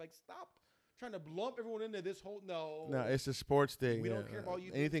things. Like, stop trying to lump everyone into this whole No, it's a sports thing. We don't care about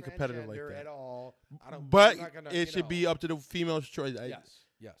you anything competitive like that at all. But it should be up to the female's choice.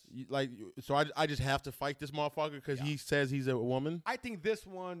 Yes. So I just have to fight this motherfucker because he says he's a woman? I think this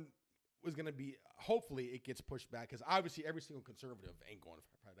one was going to be, hopefully it gets pushed back because obviously every single conservative ain't going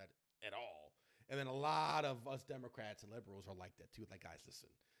for that at all. And then a lot of us Democrats and liberals are like that too. Like, guys, listen,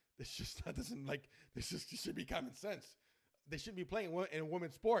 this should be common sense. They shouldn't be playing in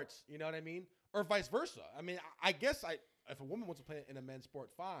women's sports. You know what I mean? Or vice versa. I mean, I guess if a woman wants to play in a men's sport,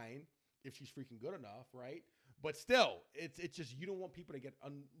 fine, if she's freaking good enough, right? But still, it's just you don't want people to get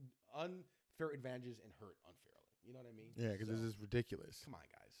unfair advantages and hurt unfairly. You know what I mean? Yeah, because this is ridiculous. Come on,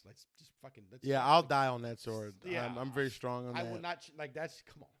 guys. Let's I'll die on that sword. Yeah, I'm very strong on that. I will not.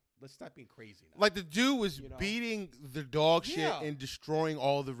 Come on. Let's stop being crazy now. Like, the dude was beating the dog shit and destroying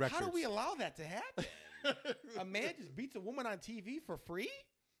all the records. How do we allow that to happen? A man just beats a woman on TV for free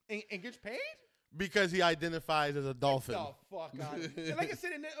and gets paid? Because he identifies as a dolphin. Get the fuck out of here. Like I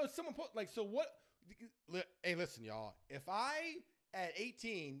said, and someone put, like, so what? Hey, listen, y'all. If I, at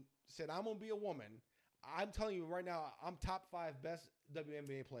 18, said I'm going to be a woman, I'm telling you right now, I'm top 5 best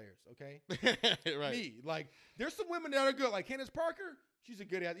WNBA players, okay? Right. Me. Like, there's some women that are good. Like Candace Parker, she's a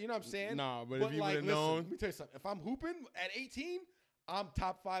good athlete. You know what I'm saying? No, but if you would have known. Let me tell you something. If I'm hooping at 18, I'm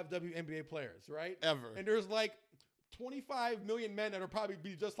top 5 WNBA players, right? Ever. And there's like 25 million men that are probably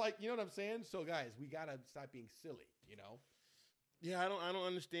be just like, you know what I'm saying? So, guys, we got to stop being silly, you know? Yeah, I don't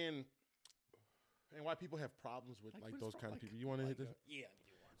understand. And why people have problems with like those kind of people. You want to hit this? Yeah.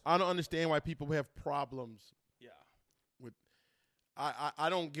 I don't understand why people have problems. Yeah. With I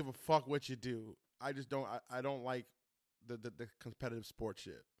don't give a fuck what you do. I just don't. I don't like the competitive sports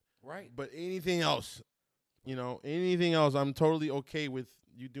shit. Right. But anything else, anything else, I'm totally okay with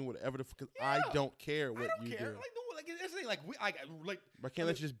you doing whatever the fuck. Because I don't care what you do. Why can't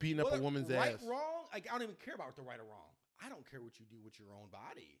let's just beating up a woman's right, ass? Wrong. Like, I don't even care about the right or wrong. I don't care what you do with your own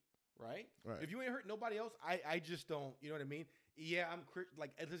body. Right? If you ain't hurt nobody else, I just don't, you know what I mean? Yeah,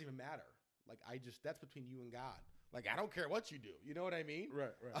 like, it doesn't even matter. Like, that's between you and God. Like, I don't care what you do. You know what I mean? Right.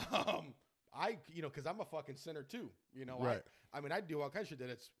 Because I'm a fucking sinner too. Right. I mean, I do all kinds of shit that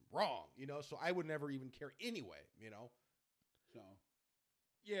it's wrong, so I would never even care anyway, So.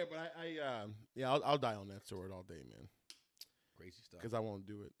 Yeah, but I'll die on that sword all day, man. Crazy stuff. Because I won't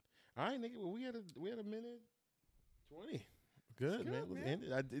do it. All right, nigga, well, we had a minute 20. Good, man. Let's end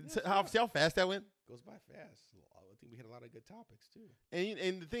it. See how fast that went? Goes by fast. I think we had a lot of good topics too.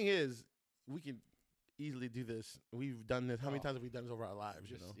 And the thing is, we can easily do this. We've done this. How many times have we done this over our lives?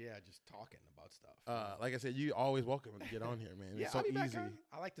 Just talking about stuff. Like I said, you always welcome to get on here, man. Yeah, it's so easy.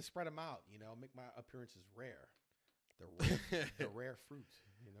 I like to spread them out. Make my appearances rare. The rare fruit.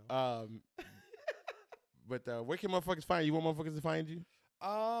 But where can motherfuckers find you? You want motherfuckers to find you?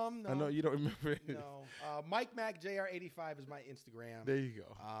 No. I know you don't remember it. No. Mike Mac JR85 is my Instagram. There you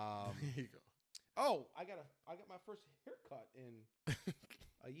go. There you go. Oh, I got my first haircut in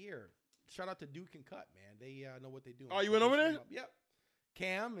a year. Shout out to Duke and Cut, man. They know what they do. Oh, you went over there? Yep.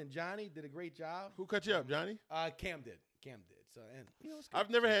 Cam and Johnny did a great job. Who cut you up, Johnny? Cam did. So, and it's good. I've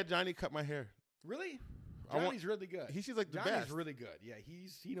never had Johnny cut my hair. Really? Johnny's really good. He seems like the Johnny's best. really good. Yeah,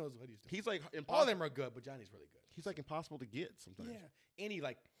 he knows what he's doing. He's like impossible. All of them are good, but Johnny's really good. He's like impossible to get sometimes. Yeah, and he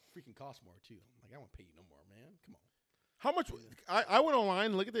like freaking costs more too. I'm like, I won't pay you no more, man. Come on. How much? I went online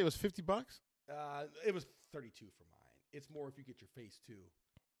and look at it. It was $50. It was 32 for mine. It's more if you get your face too,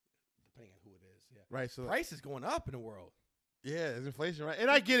 depending on who it is. Yeah. Right. So price is going up in the world. Yeah, it's inflation, right?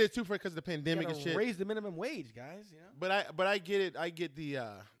 And I get it too for because of the pandemic and shit. Raise the minimum wage, guys. You know. But I get it. I get the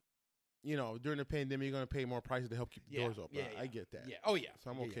during the pandemic you're gonna pay more prices to help keep the doors open. I get that. Yeah. Oh yeah.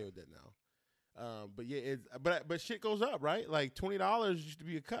 So I'm okay with that now. But yeah, but shit goes up, right? Like $20 used to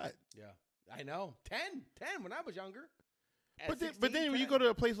be a cut. Yeah, I know. 10 when I was younger. But then when you go to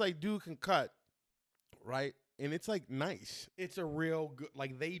a place like Duke and Cut, right? And it's like nice. It's a real good.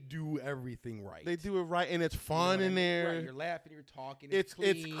 Like they do everything right. They do it right, and it's fun in there. Right, you're laughing, you're talking. It's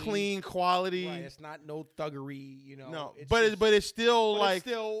clean quality. Right, it's not no thuggery. You know. No, it's it's still like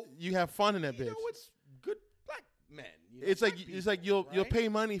still, you have fun in that bitch. You know, it's good black men. You know, it's like you'll pay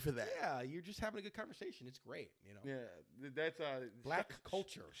money for that. Yeah, you're just having a good conversation. It's great. You know. Yeah, that's black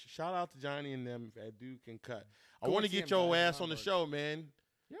culture. Shout out to Johnny and them at Duke and Cut. I Go want to see get him, your Johnny. ass on the show, man.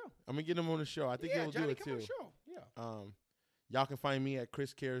 Yeah, I'm gonna get him on the show. I think he'll Johnny, do it come too. on the show. Yeah. Y'all can find me at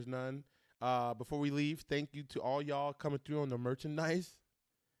Chris Cares None. Before we leave, thank you to all y'all coming through on the merchandise.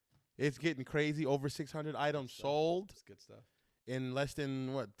 It's getting crazy. Over 600 items sold. That's good stuff. In less than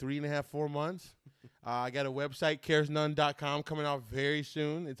 3.5, 4 months. I got a website, caresnone.com, coming out very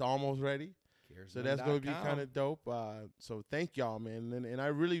soon. It's almost ready. So that's going to be kind of dope. So thank y'all, man. And I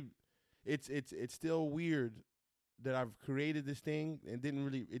really, it's still weird that I've created this thing and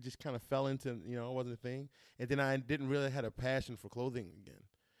it just kind of fell into, it wasn't a thing. And then I didn't really had a passion for clothing again.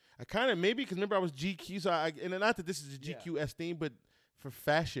 I kind of, maybe because remember I was GQ, so and not that this is a GQ-esque thing, but for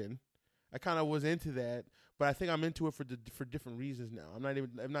fashion, I kind of was into that. But I think I'm into it for different reasons now.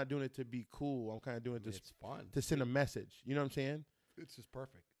 I'm not doing it to be cool. I'm kind of doing it it's fun to send a message. You know what I'm saying? It's just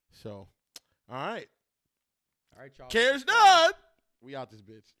perfect. So, all right, y'all. Cares done. We out this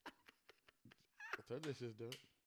bitch. I told this is dope.